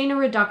 we've seen a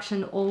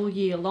reduction all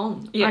year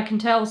long. Yeah. I can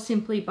tell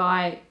simply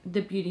by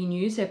the beauty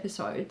news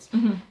episodes.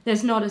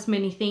 There's not as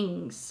many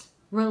things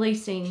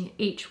releasing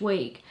each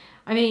week.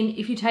 I mean,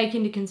 if you take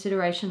into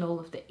consideration all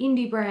of the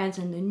indie brands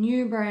and the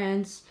new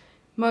brands,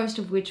 most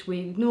of which we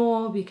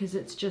ignore because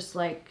it's just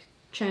like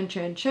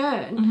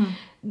churn.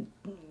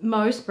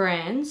 Most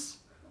brands,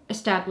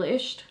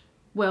 established,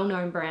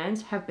 well-known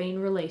brands, have been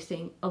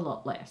releasing a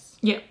lot less.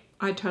 Yeah,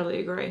 I totally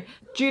agree.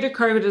 Due to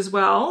COVID as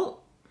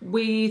well,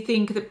 we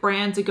think that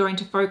brands are going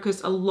to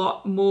focus a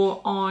lot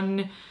more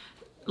on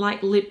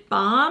like lip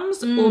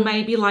balms or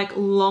maybe like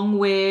long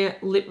wear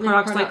lip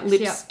products like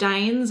lip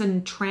stains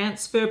and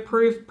transfer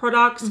proof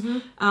products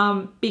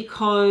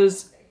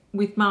because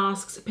with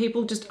masks,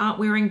 people just aren't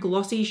wearing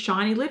glossy,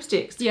 shiny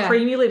lipsticks,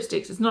 creamy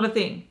lipsticks. It's not a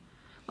thing.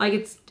 Like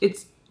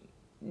it's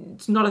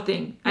not a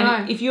thing.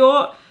 And if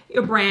you're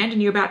a brand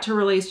and you're about to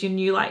release your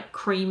new like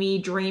creamy,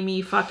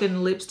 dreamy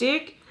fucking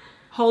lipstick,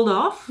 hold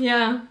off.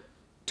 Yeah.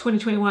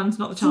 2021's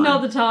not the time. It's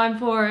not the time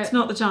for it. It's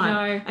not the time.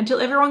 No. Until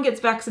everyone gets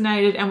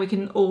vaccinated and we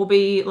can all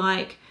be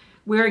like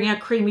wearing our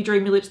creamy,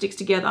 dreamy lipsticks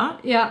together.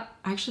 Yeah.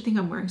 I actually think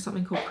I'm wearing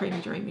something called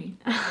Creamy Dreamy.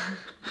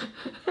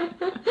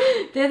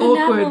 They're the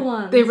Awkward. Nabla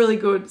ones. They're really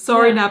good.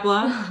 Sorry,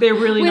 Nabla. They're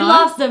really we nice.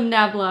 love them,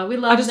 Nabla. We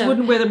love them. I just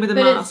wouldn't wear them with a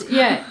mask.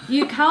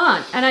 You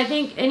can't. And I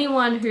think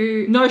anyone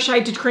who... No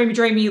shade to Creamy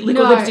Dreamy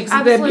liquid lipsticks.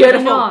 Absolutely They're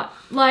beautiful. Not.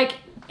 Like,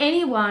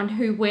 anyone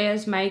who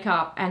wears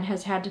makeup and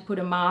has had to put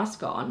a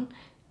mask on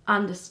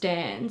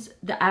understands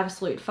the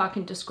absolute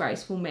fucking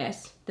disgraceful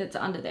mess that's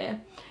under there.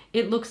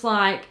 It looks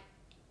like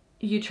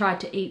you tried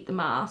to eat the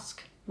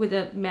mask with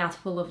a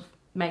mouthful of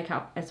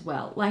makeup as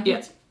well. Like,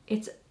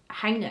 it's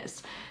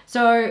heinous.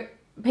 So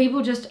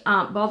people just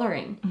aren't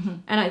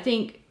bothering. And I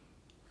think,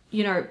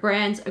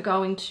 brands are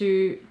going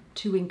to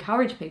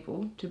encourage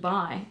people to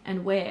buy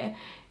and wear.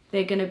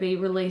 They're going to be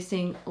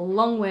releasing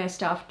long wear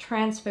stuff,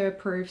 transfer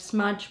proof,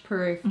 smudge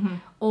proof,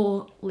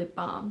 or lip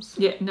balms.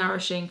 Yeah,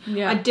 nourishing.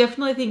 Yeah. I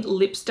definitely think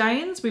lip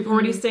stains. We've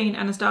already seen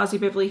Anastasia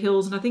Beverly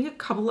Hills and I think a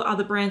couple of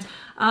other brands,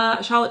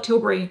 Charlotte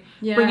Tilbury,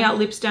 bring out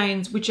lip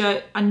stains, which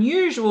are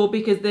unusual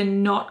because they're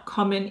not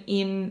common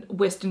in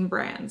Western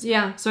brands.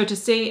 Yeah. So to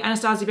see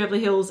Anastasia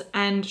Beverly Hills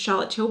and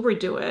Charlotte Tilbury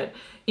do it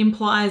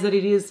implies that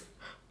it is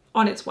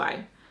on its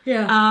way.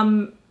 Yeah.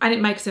 And it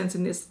makes sense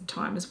in this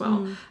time as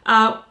well.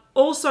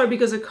 Also,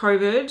 because of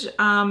COVID,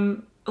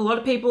 a lot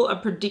of people are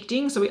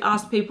predicting, so we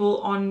asked people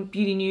on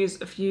Beauty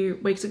News a few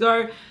weeks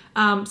ago,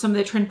 some of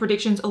their trend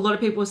predictions. A lot of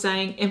people are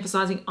saying,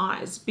 emphasizing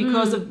eyes.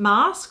 Because of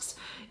masks,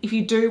 if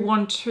you do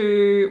want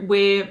to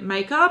wear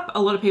makeup, a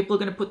lot of people are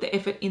going to put the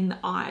effort in the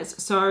eyes.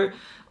 So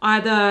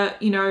either,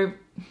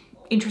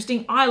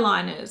 interesting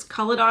eyeliners,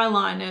 coloured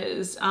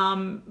eyeliners,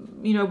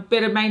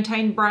 better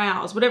maintained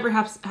brows, whatever it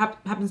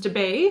happens to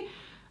be,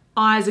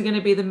 eyes are going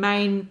to be the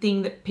main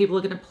thing that people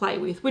are going to play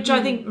with, which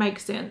I think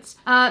makes sense.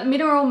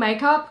 Mineral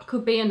makeup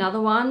could be another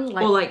one.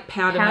 Or like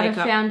powder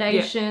makeup.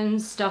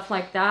 Foundations, stuff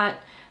like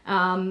that.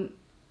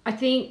 I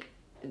think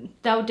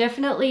they'll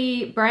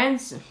definitely,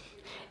 brands,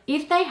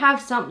 if they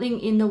have something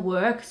in the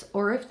works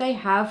or if they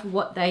have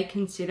what they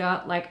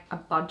consider like a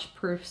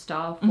budge-proof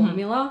style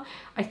formula,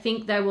 I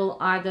think they will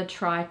either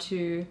try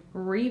to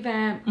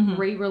revamp,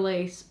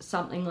 re-release,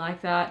 something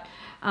like that.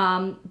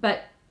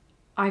 But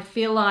I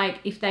feel like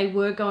if they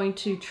were going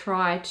to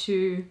try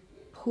to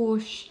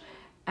push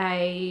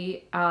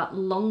a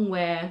long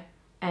wear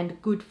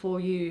and good for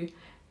you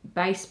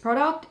base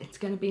product, it's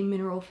going to be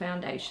mineral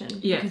foundation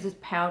because it's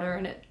powder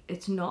and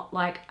it's not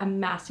like a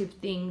massive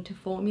thing to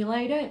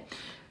formulate it.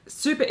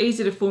 Super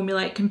easy to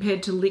formulate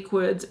compared to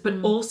liquids, but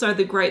also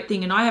the great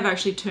thing, and I have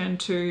actually turned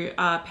to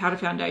powder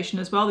foundation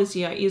as well this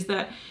year, is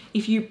that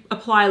if you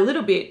apply a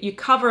little bit, you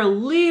cover a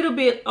little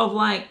bit of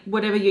like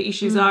whatever your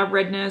issues are,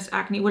 redness,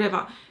 acne,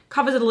 whatever,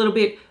 covers it a little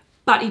bit,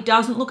 but it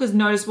doesn't look as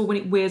noticeable when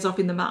it wears off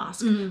in the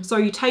mask. So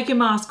you take your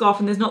mask off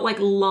and there's not like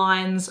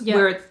lines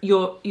where it's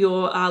your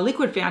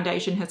liquid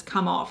foundation has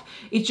come off.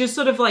 It just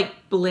sort of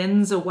like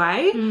blends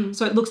away.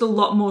 So it looks a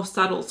lot more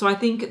subtle. So I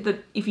think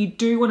that if you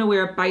do want to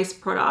wear a base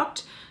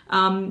product,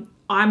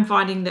 I'm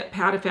finding that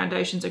powder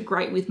foundations are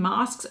great with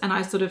masks, and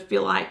I sort of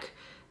feel like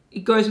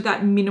it goes with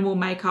that minimal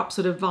makeup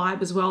sort of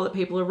vibe as well that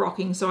people are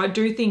rocking. So I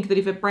do think that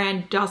if a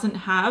brand doesn't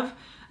have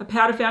a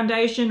powder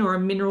foundation or a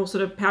mineral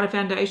sort of powder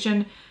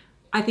foundation,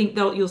 I think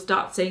you'll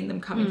start seeing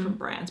them coming from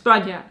brands.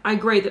 But I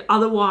agree that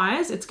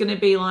otherwise it's going to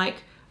be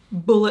like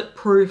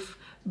bulletproof,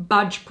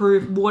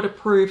 budge-proof,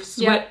 waterproof,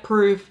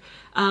 sweat-proof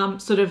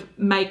sort of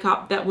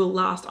makeup that will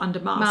last under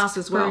masks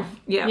as well.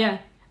 Yeah.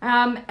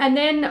 And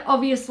then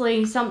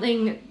obviously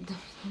something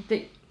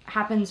that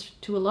happens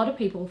to a lot of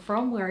people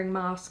from wearing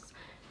masks,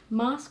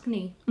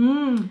 maskne.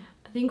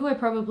 I think we're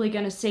probably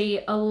going to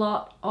see a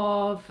lot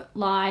of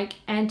like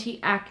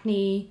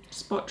anti-acne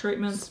spot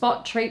treatments,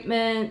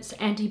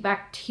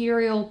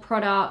 antibacterial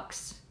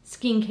products,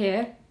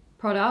 skincare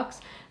products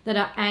that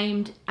are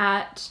aimed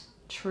at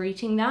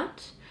treating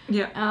that.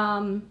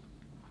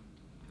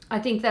 I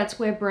think that's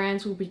where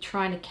brands will be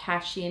trying to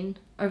cash in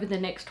over the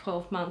next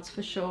 12 months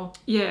for sure.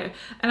 Yeah,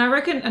 and I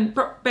reckon, and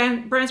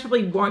brands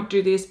probably won't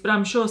do this, but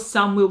I'm sure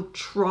some will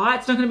try.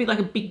 It's not going to be like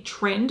a big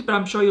trend, but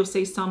I'm sure you'll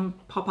see some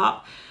pop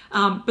up.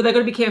 But they've got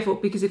to be careful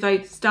because if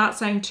they start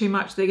saying too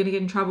much, they're going to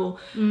get in trouble.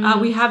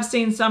 We have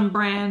seen some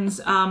brands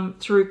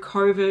through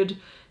COVID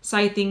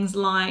say things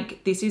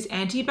like, this is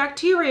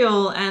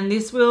antibacterial and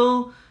this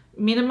will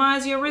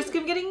minimize your risk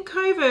of getting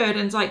COVID.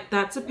 And it's like,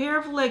 that's a pair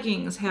of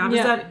leggings. How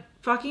does that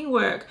fucking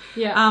work?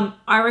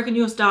 I reckon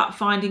you'll start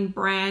finding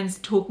brands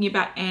talking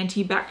about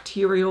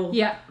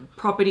antibacterial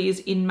properties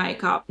in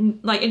makeup.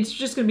 Like, it's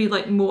just going to be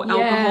like more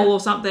alcohol or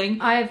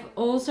something. I've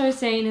also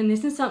seen, and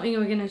this is something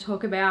we're going to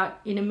talk about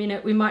in a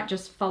minute, we might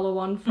just follow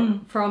on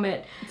from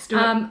it. Let's do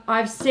it.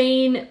 I've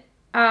seen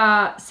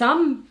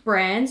some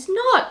brands,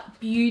 not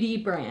beauty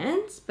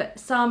brands, but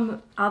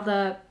some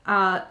other,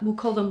 we'll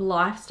call them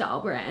lifestyle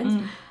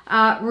brands,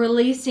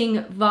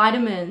 releasing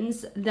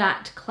vitamins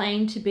that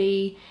claim to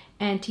be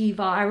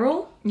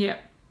antiviral.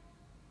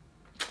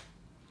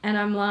 And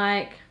I'm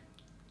like,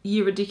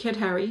 you're a dickhead,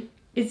 Harry.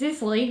 Is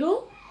this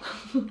legal?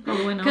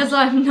 Probably not. Because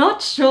I'm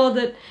not sure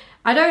that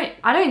I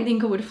don't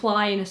think it would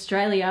fly in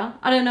Australia.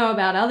 I don't know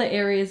about other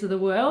areas of the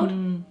world,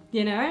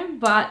 you know,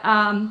 but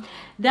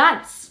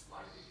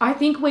I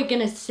think we're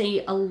going to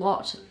see a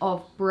lot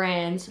of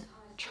brands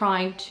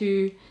trying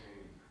to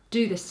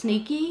do the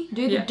sneaky,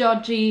 the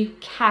dodgy,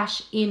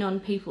 cash in on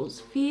people's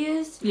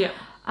fears,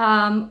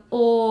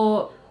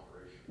 or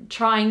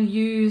try and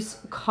use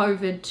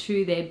COVID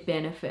to their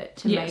benefit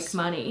to make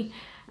money.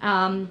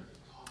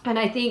 And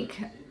I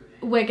think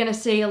we're going to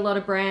see a lot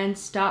of brands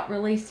start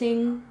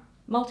releasing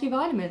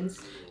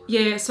multivitamins.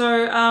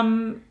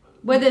 So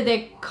whether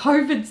they're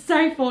COVID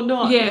safe or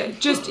not.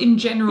 Just in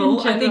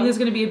general, I think there's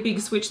going to be a big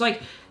switch.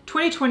 Like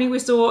 2020, we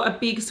saw a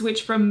big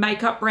switch from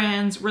makeup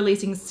brands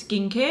releasing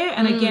skincare.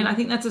 And again, I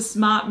think that's a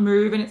smart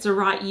move and it's a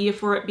right year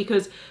for it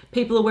because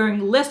people are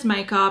wearing less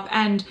makeup.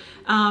 And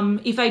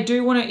if they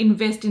do want to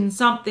invest in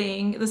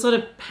something, the sort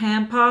of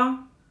pamper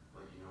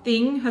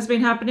thing has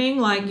been happening.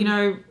 Like, you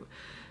know,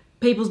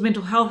 people's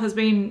mental health has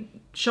been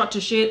shot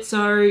to shit.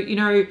 So, you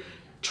know,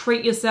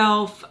 treat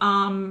yourself,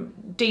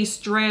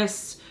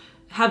 de-stress,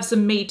 have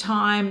some me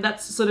time.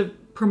 That's sort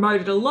of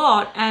promoted a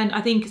lot. And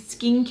I think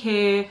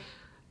skincare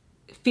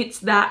fits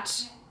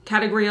that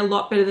category a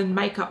lot better than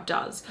makeup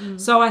does.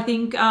 So I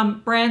think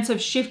brands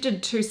have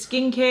shifted to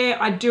skincare.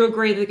 I do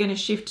agree they're going to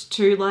shift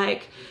to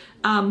like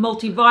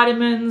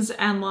multivitamins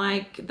and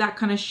like that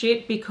kind of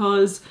shit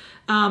because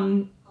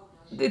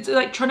it's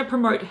like trying to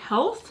promote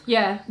health.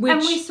 And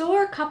we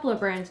saw a couple of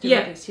brands do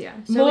it this year.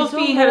 So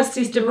Morphe had a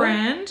sister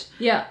brand.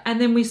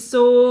 And then we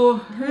saw,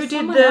 who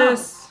did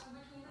this?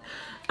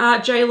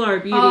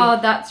 JLo Beauty. Oh,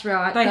 that's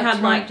right. They That's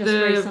had right, like just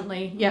the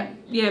recently. Yep.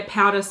 Yeah,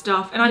 powder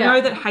stuff. And I Yeah.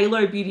 know that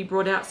Halo Beauty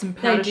brought out some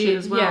powder They shit did,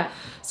 as well. yeah.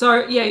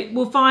 So yeah,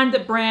 we'll find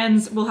that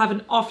brands will have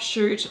an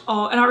offshoot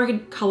and I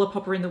reckon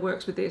Colourpop are in the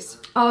works with this.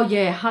 Oh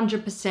yeah,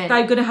 100%.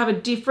 They're going to have a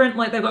different,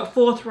 like they've got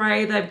Fourth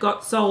Ray, they've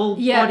got Soul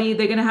Yeah. Body,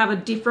 they're going to have a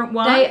different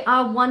one. They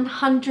are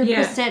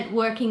 100%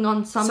 working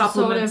on some sort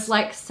Supplements. of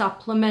like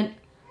supplement.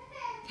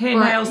 Hair,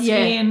 nails,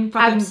 skin,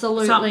 fucking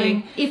absolutely.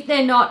 something. If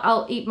they're not,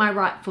 I'll eat my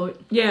right foot.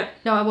 Yeah.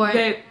 No, I won't.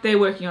 They're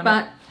working on it.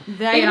 But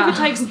they Even are. if it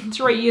takes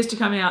 3 years to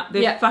come out,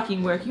 they're Yeah.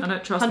 fucking working on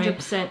it, trust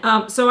 100%.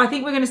 me. So I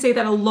think we're going to see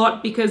that a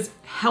lot because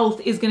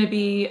health is going to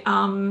be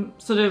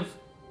sort of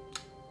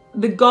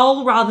the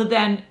goal rather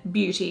than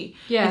beauty,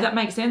 Yeah. if that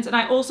makes sense. And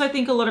I also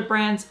think a lot of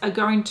brands are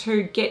going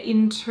to get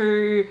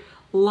into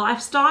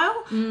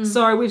lifestyle.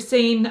 So we've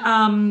seen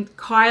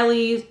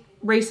Kylie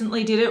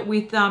recently did it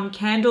with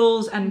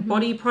candles and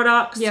body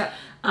products. Yeah.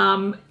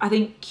 I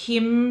think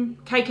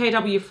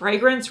KKW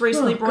Fragrance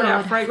recently Oh, brought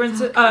out God.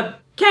 fragrances.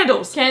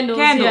 Candles. Candles,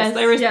 yes,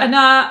 There is, yeah.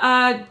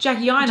 and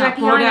Jackie Aina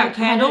brought out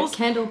candles.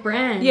 Candle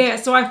brand. Yeah,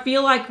 so I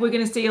feel like we're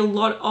going to see a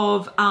lot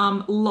of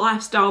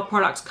lifestyle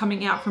products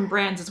coming out from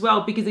brands as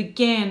well because,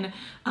 again,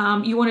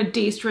 you want to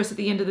de-stress at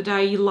the end of the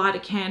day. You light a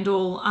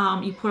candle,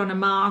 you put on a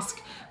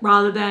mask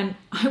rather than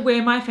I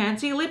wear my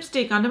fancy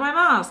lipstick under my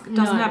mask. It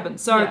doesn't No. happen.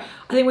 So Yeah.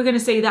 I think we're going to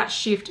see that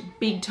shift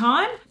big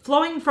time.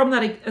 Flowing from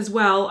that as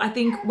well, I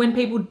think when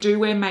people do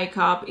wear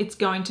makeup, it's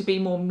going to be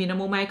more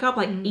minimal makeup,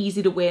 like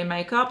easy to wear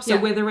makeup. So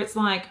Yeah. whether it's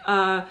like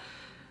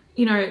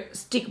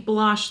stick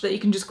blush that you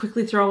can just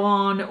quickly throw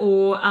on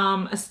or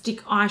a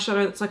stick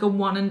eyeshadow that's like a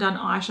one and done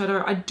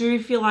eyeshadow, I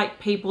do feel like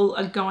people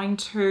are going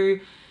to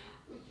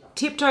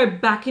tiptoe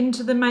back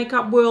into the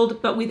makeup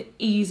world but with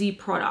easy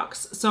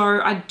products. So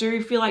I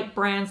do feel like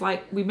brands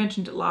like, we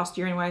mentioned it last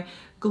year anyway,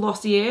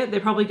 Glossier, they're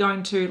probably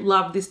going to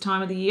love this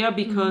time of the year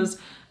because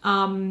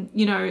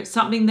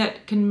something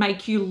that can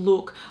make you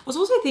look. I was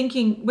also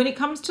thinking when it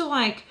comes to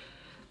like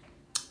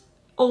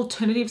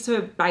alternatives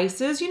for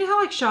bases, you know how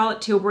like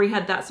Charlotte Tilbury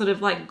had that sort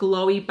of like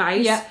glowy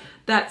base Yeah.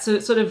 that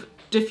sort of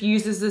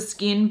diffuses the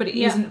skin but it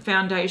Yeah. isn't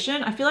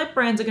foundation. I feel like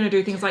brands are going to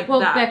do things like Well,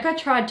 that. Becca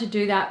tried to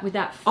do that with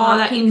that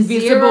that fucking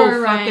invisible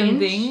zero fucking range.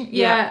 thing.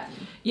 Yeah.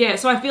 Yeah,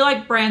 so I feel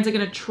like brands are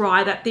going to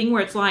try that thing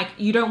where it's like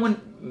you don't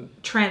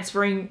want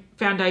transferring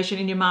foundation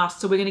in your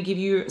mask, so we're going to give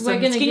you some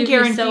gonna give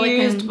skincare you silicone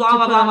infused, to blah blah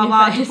put blah on blah your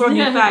blah, to face. put on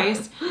your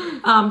face,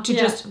 to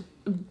Yeah. just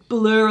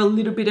blur a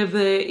little bit of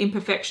the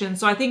imperfection.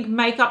 So I think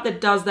makeup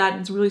that does that,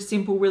 and it's really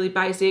simple, really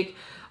basic,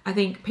 I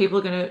think people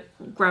are going to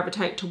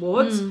gravitate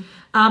towards.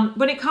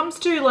 When it comes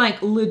to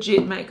like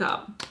legit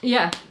makeup,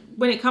 Yeah.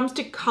 when it comes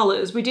to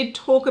colors, we did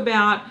talk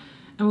about,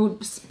 and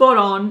we're spot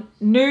on,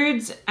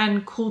 nudes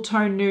and cool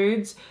tone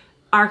nudes.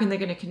 I reckon they're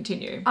going to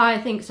continue. I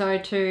think so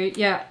too.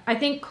 Yeah. I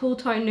think cool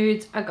tone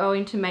nudes are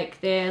going to make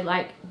their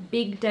like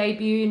big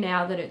debut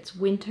now that it's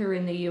winter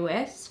in the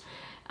US.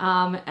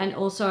 And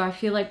also I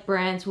feel like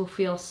brands will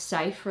feel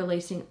safe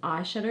releasing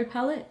eyeshadow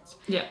palettes.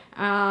 Yeah.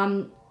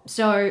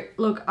 So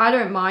look, I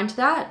don't mind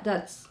that.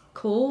 That's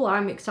cool.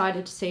 I'm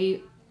excited to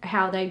see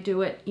how they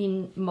do it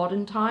in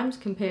modern times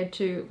compared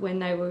to when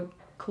they were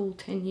cool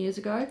 10 years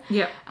ago.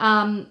 Yeah.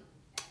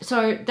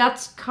 So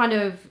that's kind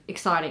of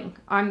exciting.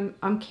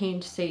 I'm keen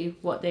to see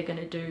what they're going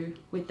to do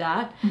with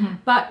that.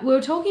 But we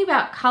were talking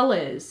about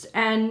colours,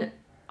 and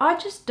I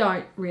just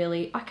I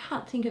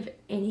can't think of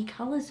any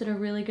colours that are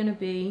really going to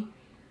be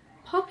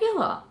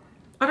popular.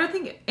 I don't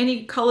think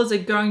any colors are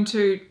going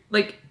to,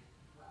 like,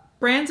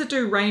 brands that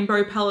do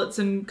rainbow palettes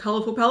and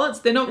colorful palettes,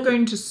 they're not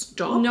going to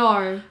stop.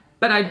 No.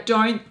 But I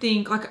don't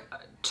think, like,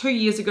 2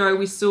 years ago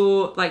we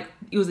saw, like,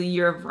 it was a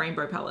year of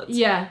rainbow palettes.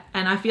 Yeah.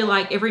 And I feel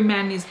like every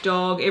man and his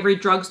dog, every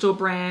drugstore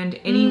brand,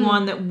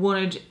 anyone that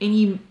wanted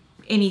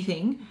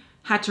anything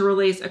had to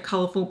release a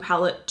colourful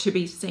palette to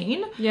be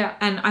seen. Yeah.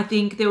 And I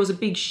think there was a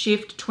big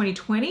shift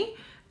 2020.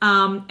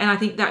 And I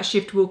think that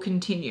shift will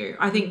continue.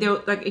 I think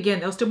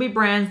there'll still be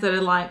brands that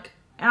are like,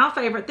 our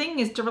favorite thing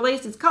is to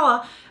release this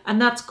color,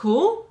 and that's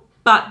cool.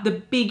 But the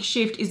big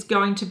shift is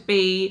going to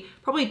be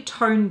probably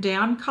toned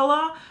down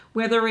color,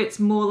 whether it's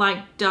more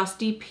like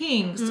dusty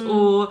pinks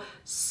or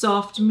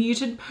soft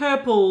muted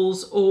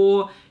purples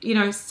or,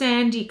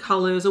 sandy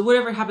colors or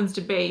whatever it happens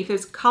to be. If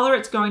there's color,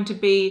 it's going to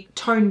be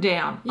toned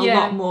down a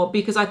lot more,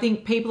 because I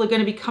think people are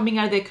going to be coming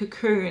out of their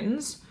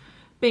cocoons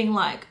being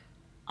like,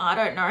 I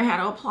don't know how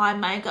to apply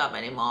makeup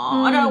anymore.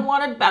 I don't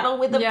want to battle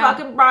with the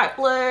fucking bright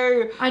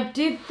blue. I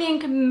did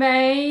think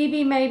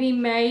maybe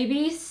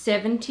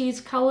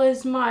 70s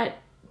colours might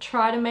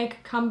try to make a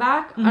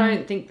comeback. I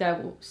don't think they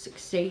will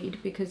succeed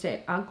because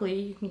they're ugly.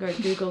 You can go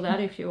Google that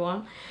if you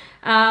want.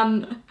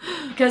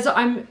 Because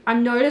I'm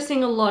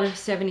noticing a lot of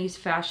 70s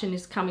fashion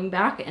is coming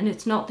back, and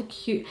it's not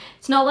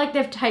it's not like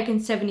they've taken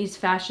 70s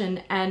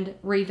fashion and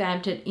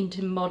revamped it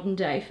into modern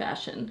day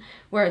fashion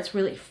where it's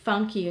really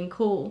funky and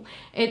cool.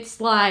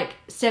 It's like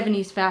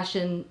 70s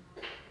fashion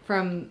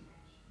from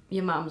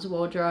your mum's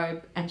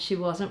wardrobe, and she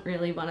wasn't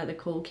really one of the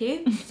cool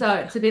kids. So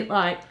it's a bit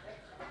like,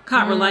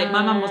 Can't relate.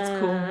 My mum was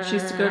cool. She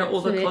used to go to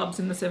all the It's a bit- clubs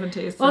in the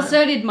 70s. well,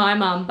 so did my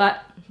mum,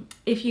 but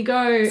if you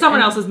go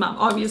Someone else's mum,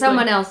 obviously.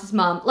 someone else's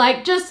mum,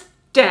 like just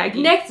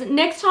Daggy.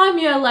 next time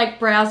you're like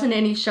browsing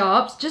any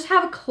shops, just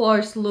have a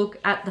close look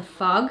at the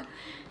fug.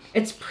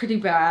 It's pretty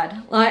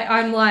bad. Like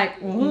I'm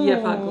like, ooh, Yeah,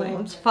 fugly.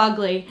 It's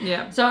fugly.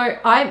 Yeah. So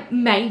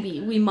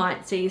we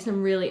might see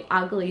some really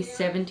ugly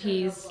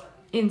 70s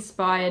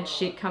inspired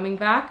shit coming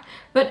back.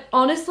 But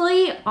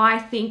honestly, I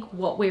think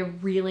what we're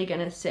really going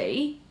to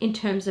see in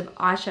terms of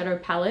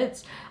eyeshadow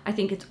palettes, I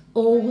think it's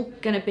all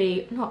going to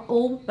be, not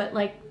all, but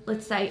like,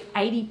 let's say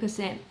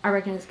 80%, I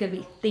reckon it's going to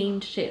be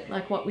themed shit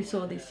like what we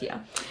saw this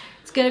year.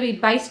 It's going to be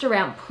based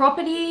around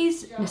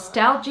properties,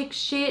 nostalgic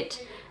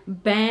shit,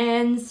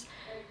 bands,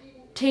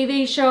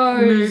 TV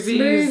shows,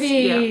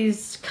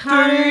 movies,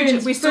 cones,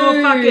 food. We saw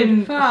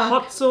fucking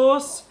hot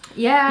sauce.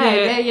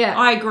 Yeah.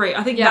 I agree.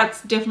 I think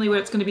that's definitely where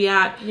it's going to be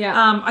at.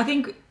 Yeah. I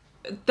think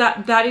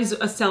that is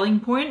a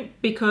selling point,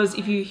 because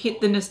if you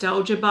hit the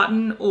nostalgia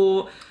button,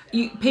 or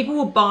people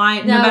will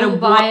buy no matter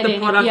what the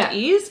product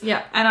is.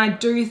 Yeah. And I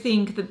do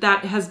think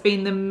that has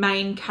been the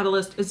main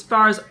catalyst, as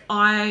far as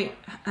I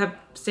have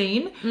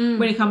seen,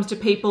 when it comes to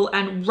people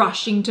and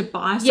rushing to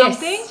buy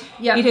something.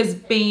 Yep. It has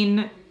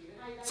been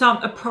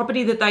a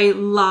property that they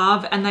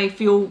love and they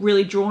feel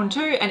really drawn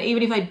to, and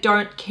even if they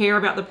don't care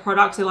about the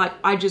products, they're like,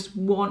 I just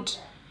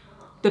want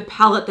the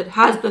palette that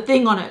has the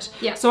thing on it.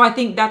 Yeah. So I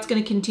think that's going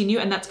to continue,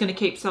 and that's going to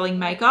keep selling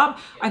makeup.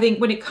 I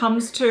think when it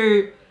comes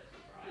to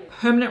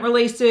permanent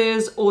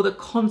releases or the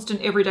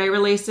constant everyday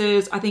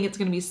releases, I think it's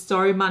going to be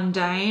so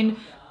mundane.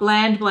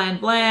 Bland,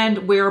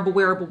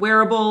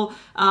 wearable.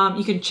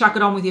 You can chuck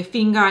it on with your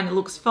finger and it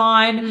looks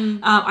fine.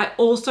 I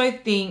also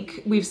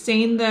think we've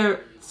seen the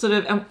sort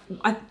of,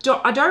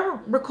 I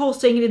don't recall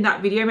seeing it in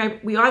that video. Maybe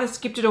we either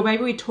skipped it or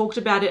maybe we talked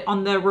about it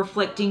on the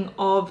reflecting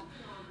on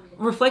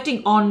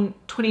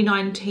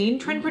 2019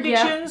 trend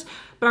predictions.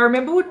 But I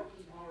remember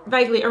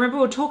we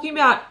were talking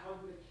about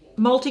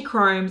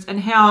multi-chromes and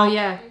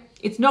how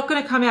it's not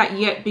going to come out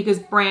yet because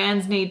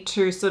brands need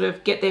to sort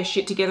of get their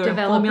shit together and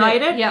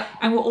formulate it. Yep.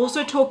 And we're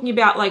also talking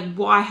about like,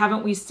 why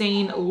haven't we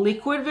seen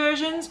liquid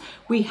versions?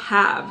 We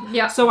have.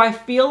 Yep. So I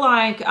feel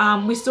like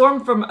we saw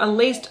them from at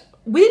least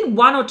within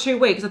 1 or 2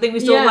 weeks. I think we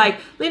saw like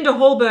Linda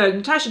Hallberg,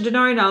 Natasha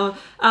Denona,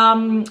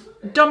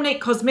 Dominique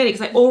Cosmetics,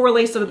 they all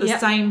released sort of the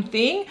same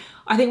thing.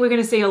 I think we're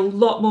going to see a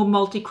lot more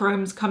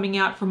multi-chromes coming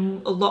out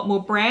from a lot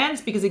more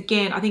brands, because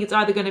again, I think it's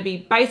either going to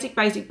be basic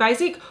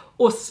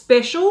or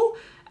special,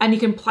 and you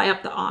can play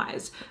up the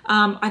eyes.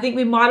 I think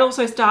we might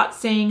also start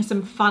seeing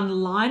some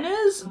fun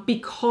liners,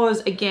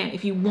 because again,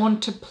 if you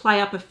want to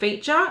play up a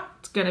feature,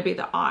 it's going to be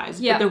the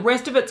eyes. Yeah. But the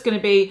rest of it's going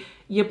to be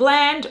you're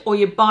bland, or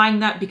you're buying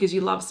that because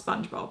you love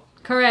SpongeBob.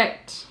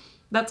 Correct.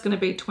 That's going to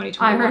be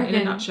 2021 in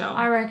a nutshell.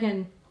 I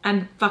reckon.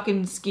 And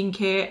fucking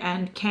skincare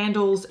and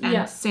candles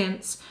and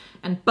scents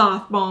and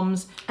bath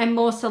bombs. And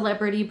more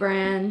celebrity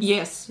brands.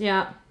 Yes.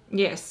 Yeah.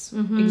 Yes.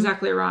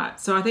 Exactly right.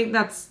 So I think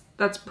that's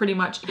pretty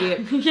much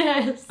it.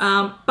 Yes.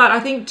 But I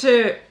think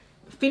to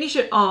finish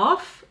it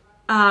off,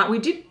 we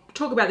did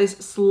talk about this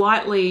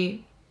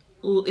slightly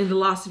in the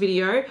last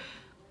video.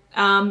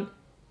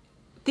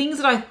 Things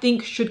that I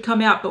think should come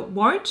out but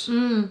won't.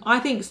 I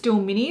think still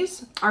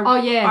minis.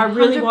 I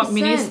really want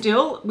minis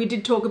still. We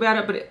did talk about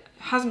it, but it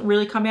hasn't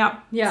really come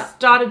out. Yeah.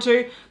 Started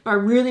to, but I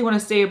really want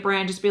to see a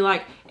brand just be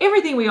like,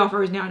 everything we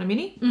offer is now in a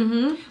mini.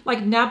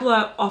 Like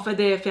Nabla offer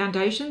their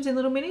foundations in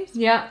little minis.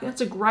 Yeah.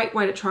 That's a great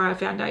way to try a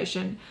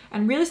foundation.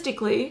 And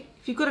realistically,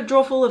 if you've got a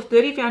drawer full of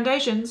 30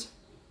 foundations,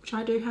 which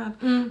I do have,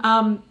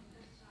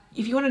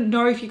 if you want to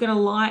know if you're going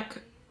to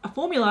like a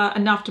formula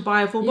enough to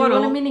buy a full bottle,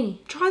 want a mini.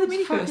 Try the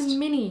mini first.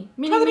 Mini.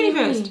 Try the mini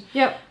first.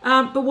 Yep.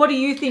 But what do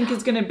you think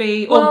is going to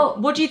be, or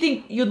what do you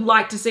think you'd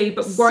like to see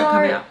but won't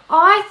come out?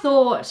 I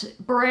thought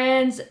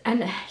brands,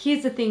 and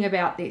here's the thing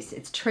about this,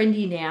 it's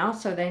trendy now,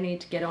 so they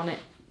need to get on it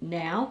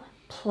now.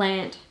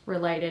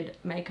 Plant-related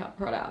makeup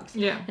products.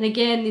 Yeah. And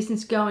again, this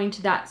is going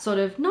to that sort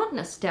of, not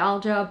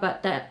nostalgia,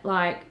 but that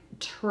like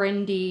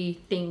trendy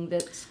thing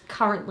that's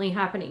currently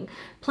happening.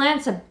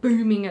 Plants are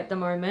booming at the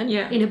moment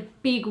in a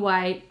big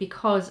way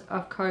because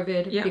of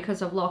COVID,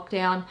 because of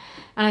lockdown.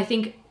 And I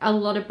think a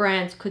lot of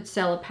brands could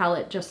sell a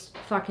palette, just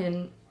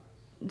fucking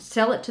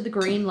sell it to the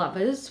green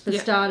lovers for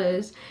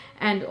starters,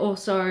 and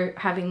also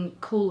having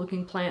cool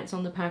looking plants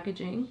on the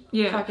packaging.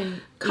 Yeah. Fucking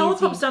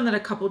Colourpop's done that a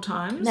couple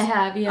times. They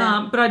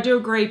have, but I do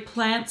agree,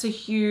 plants are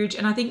huge,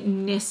 and I think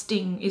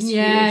nesting is huge.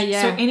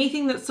 Yeah. So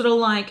anything that sort of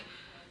like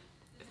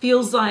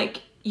feels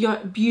like you're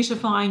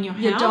beautifying your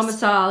house. Your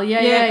domicile.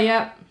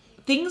 Yeah.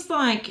 Things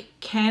like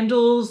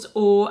candles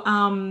or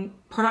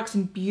products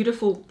in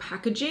beautiful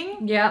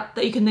packaging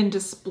that you can then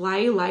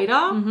display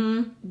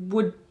later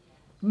would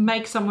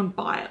make someone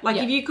buy it. Like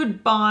if you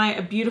could buy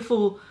a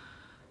beautiful,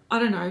 I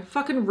don't know,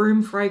 fucking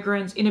room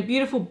fragrance in a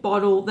beautiful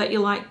bottle that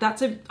you're like,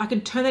 I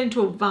can turn that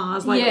into a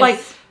vase. Like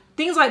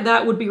things like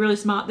that would be really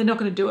smart. They're not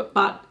going to do it,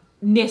 but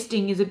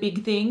nesting is a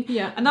big thing.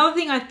 Yeah. Another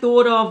thing I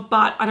thought of,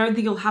 but I don't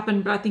think it'll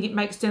happen, but I think it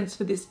makes sense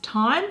for this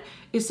time,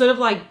 is sort of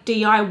like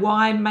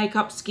DIY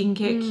makeup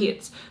skincare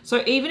kits.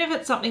 So even if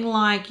it's something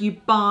like you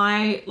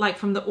buy like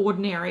from The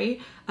Ordinary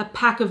a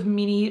pack of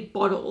mini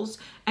bottles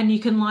and you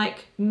can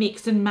like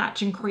mix and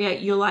match and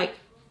create your like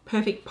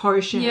perfect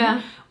potion.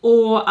 Yeah.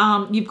 Or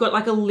you've got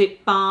like a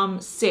lip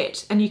balm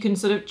set and you can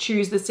sort of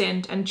choose the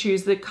scent and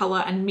choose the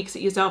color and mix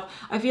it yourself.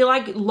 I feel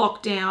like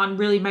lockdown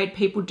really made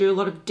people do a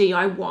lot of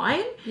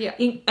DIY. Yeah.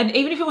 And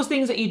even if it was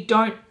things that you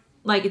don't,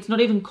 like it's not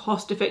even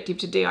cost effective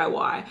to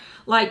DIY.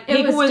 Like It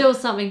people was still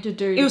something to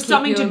do. it was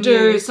something to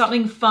do,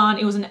 something fun.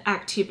 It was an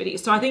activity.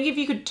 So I think if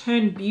you could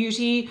turn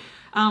beauty,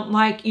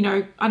 like, you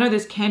know, I know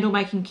there's candle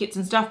making kits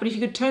and stuff, but if you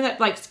could turn that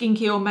like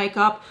skincare or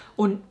makeup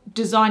or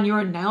design your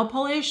own nail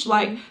polish,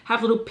 like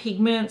have little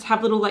pigments,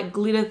 have little like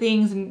glitter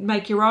things and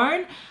make your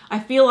own, I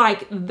feel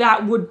like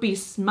that would be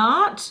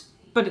smart,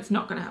 but it's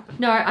not going to happen.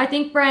 No, I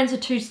think brands are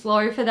too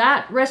slow for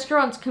that.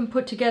 Restaurants can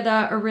put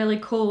together a really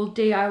cool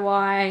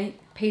DIY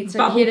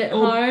pizza kit at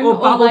home or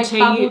bubble like tea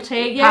bubble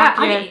tea. pack,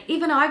 I mean,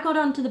 even I got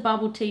onto the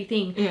bubble tea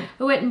thing. Yeah.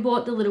 I went and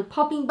bought the little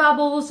popping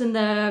bubbles and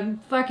the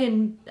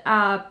fucking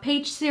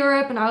peach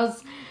syrup, and I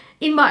was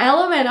in my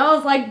element. I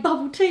was like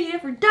bubble tea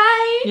every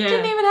day. Yeah.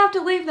 Didn't even have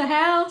to leave the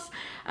house.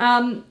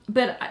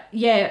 But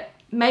yeah,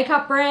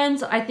 makeup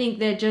brands, I think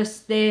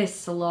they're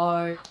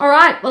slow. All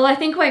right, well, I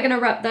think we're going to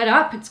wrap that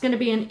up. It's going to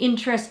be an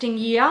interesting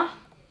year.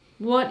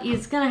 What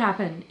is going to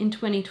happen in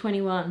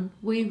 2021?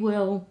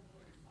 We'll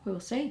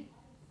see.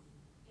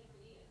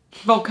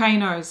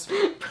 Volcanoes.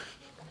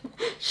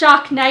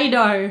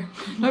 Sharknado.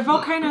 No,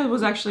 volcano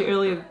was actually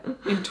earlier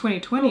in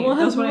 2020.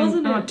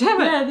 Wasn't it? Oh,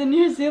 damn it. Yeah, the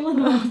New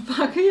Zealand one.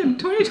 Fuck, yeah,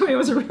 2020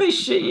 was a really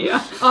shit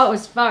year. Oh, it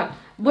was fun.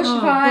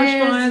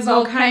 Bushfires,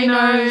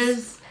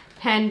 volcanoes,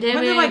 pandemics.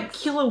 Weren't there like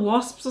killer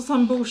wasps or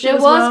some bullshit There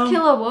as was well?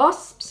 killer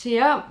wasps,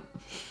 yeah.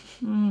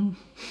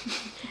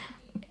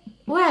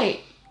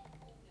 Wait,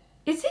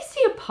 is this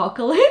the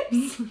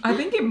apocalypse? I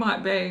think it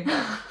might be.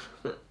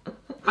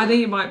 I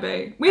think it might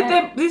be. With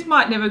them, this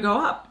might never go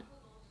up.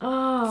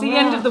 Oh, It's the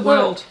end of the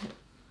world.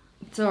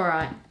 It's all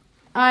right.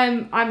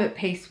 I'm at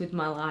peace with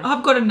my life.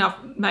 I've got enough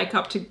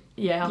makeup to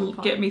I'm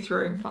fine. get me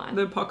through Fine.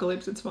 the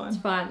apocalypse. It's fine.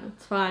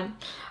 It's fine.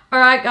 All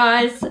right,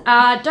 guys.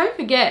 Don't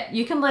forget,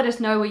 you can let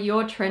us know what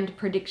your trend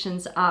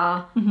predictions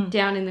are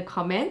down in the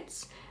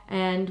comments.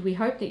 And we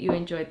hope that you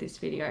enjoyed this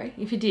video.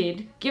 If you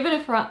did, give it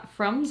a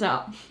thumbs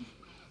up.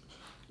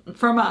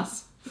 From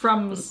us.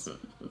 From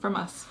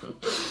us.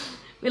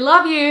 We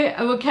love you,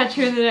 and we'll catch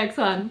you in the next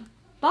one.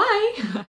 Bye.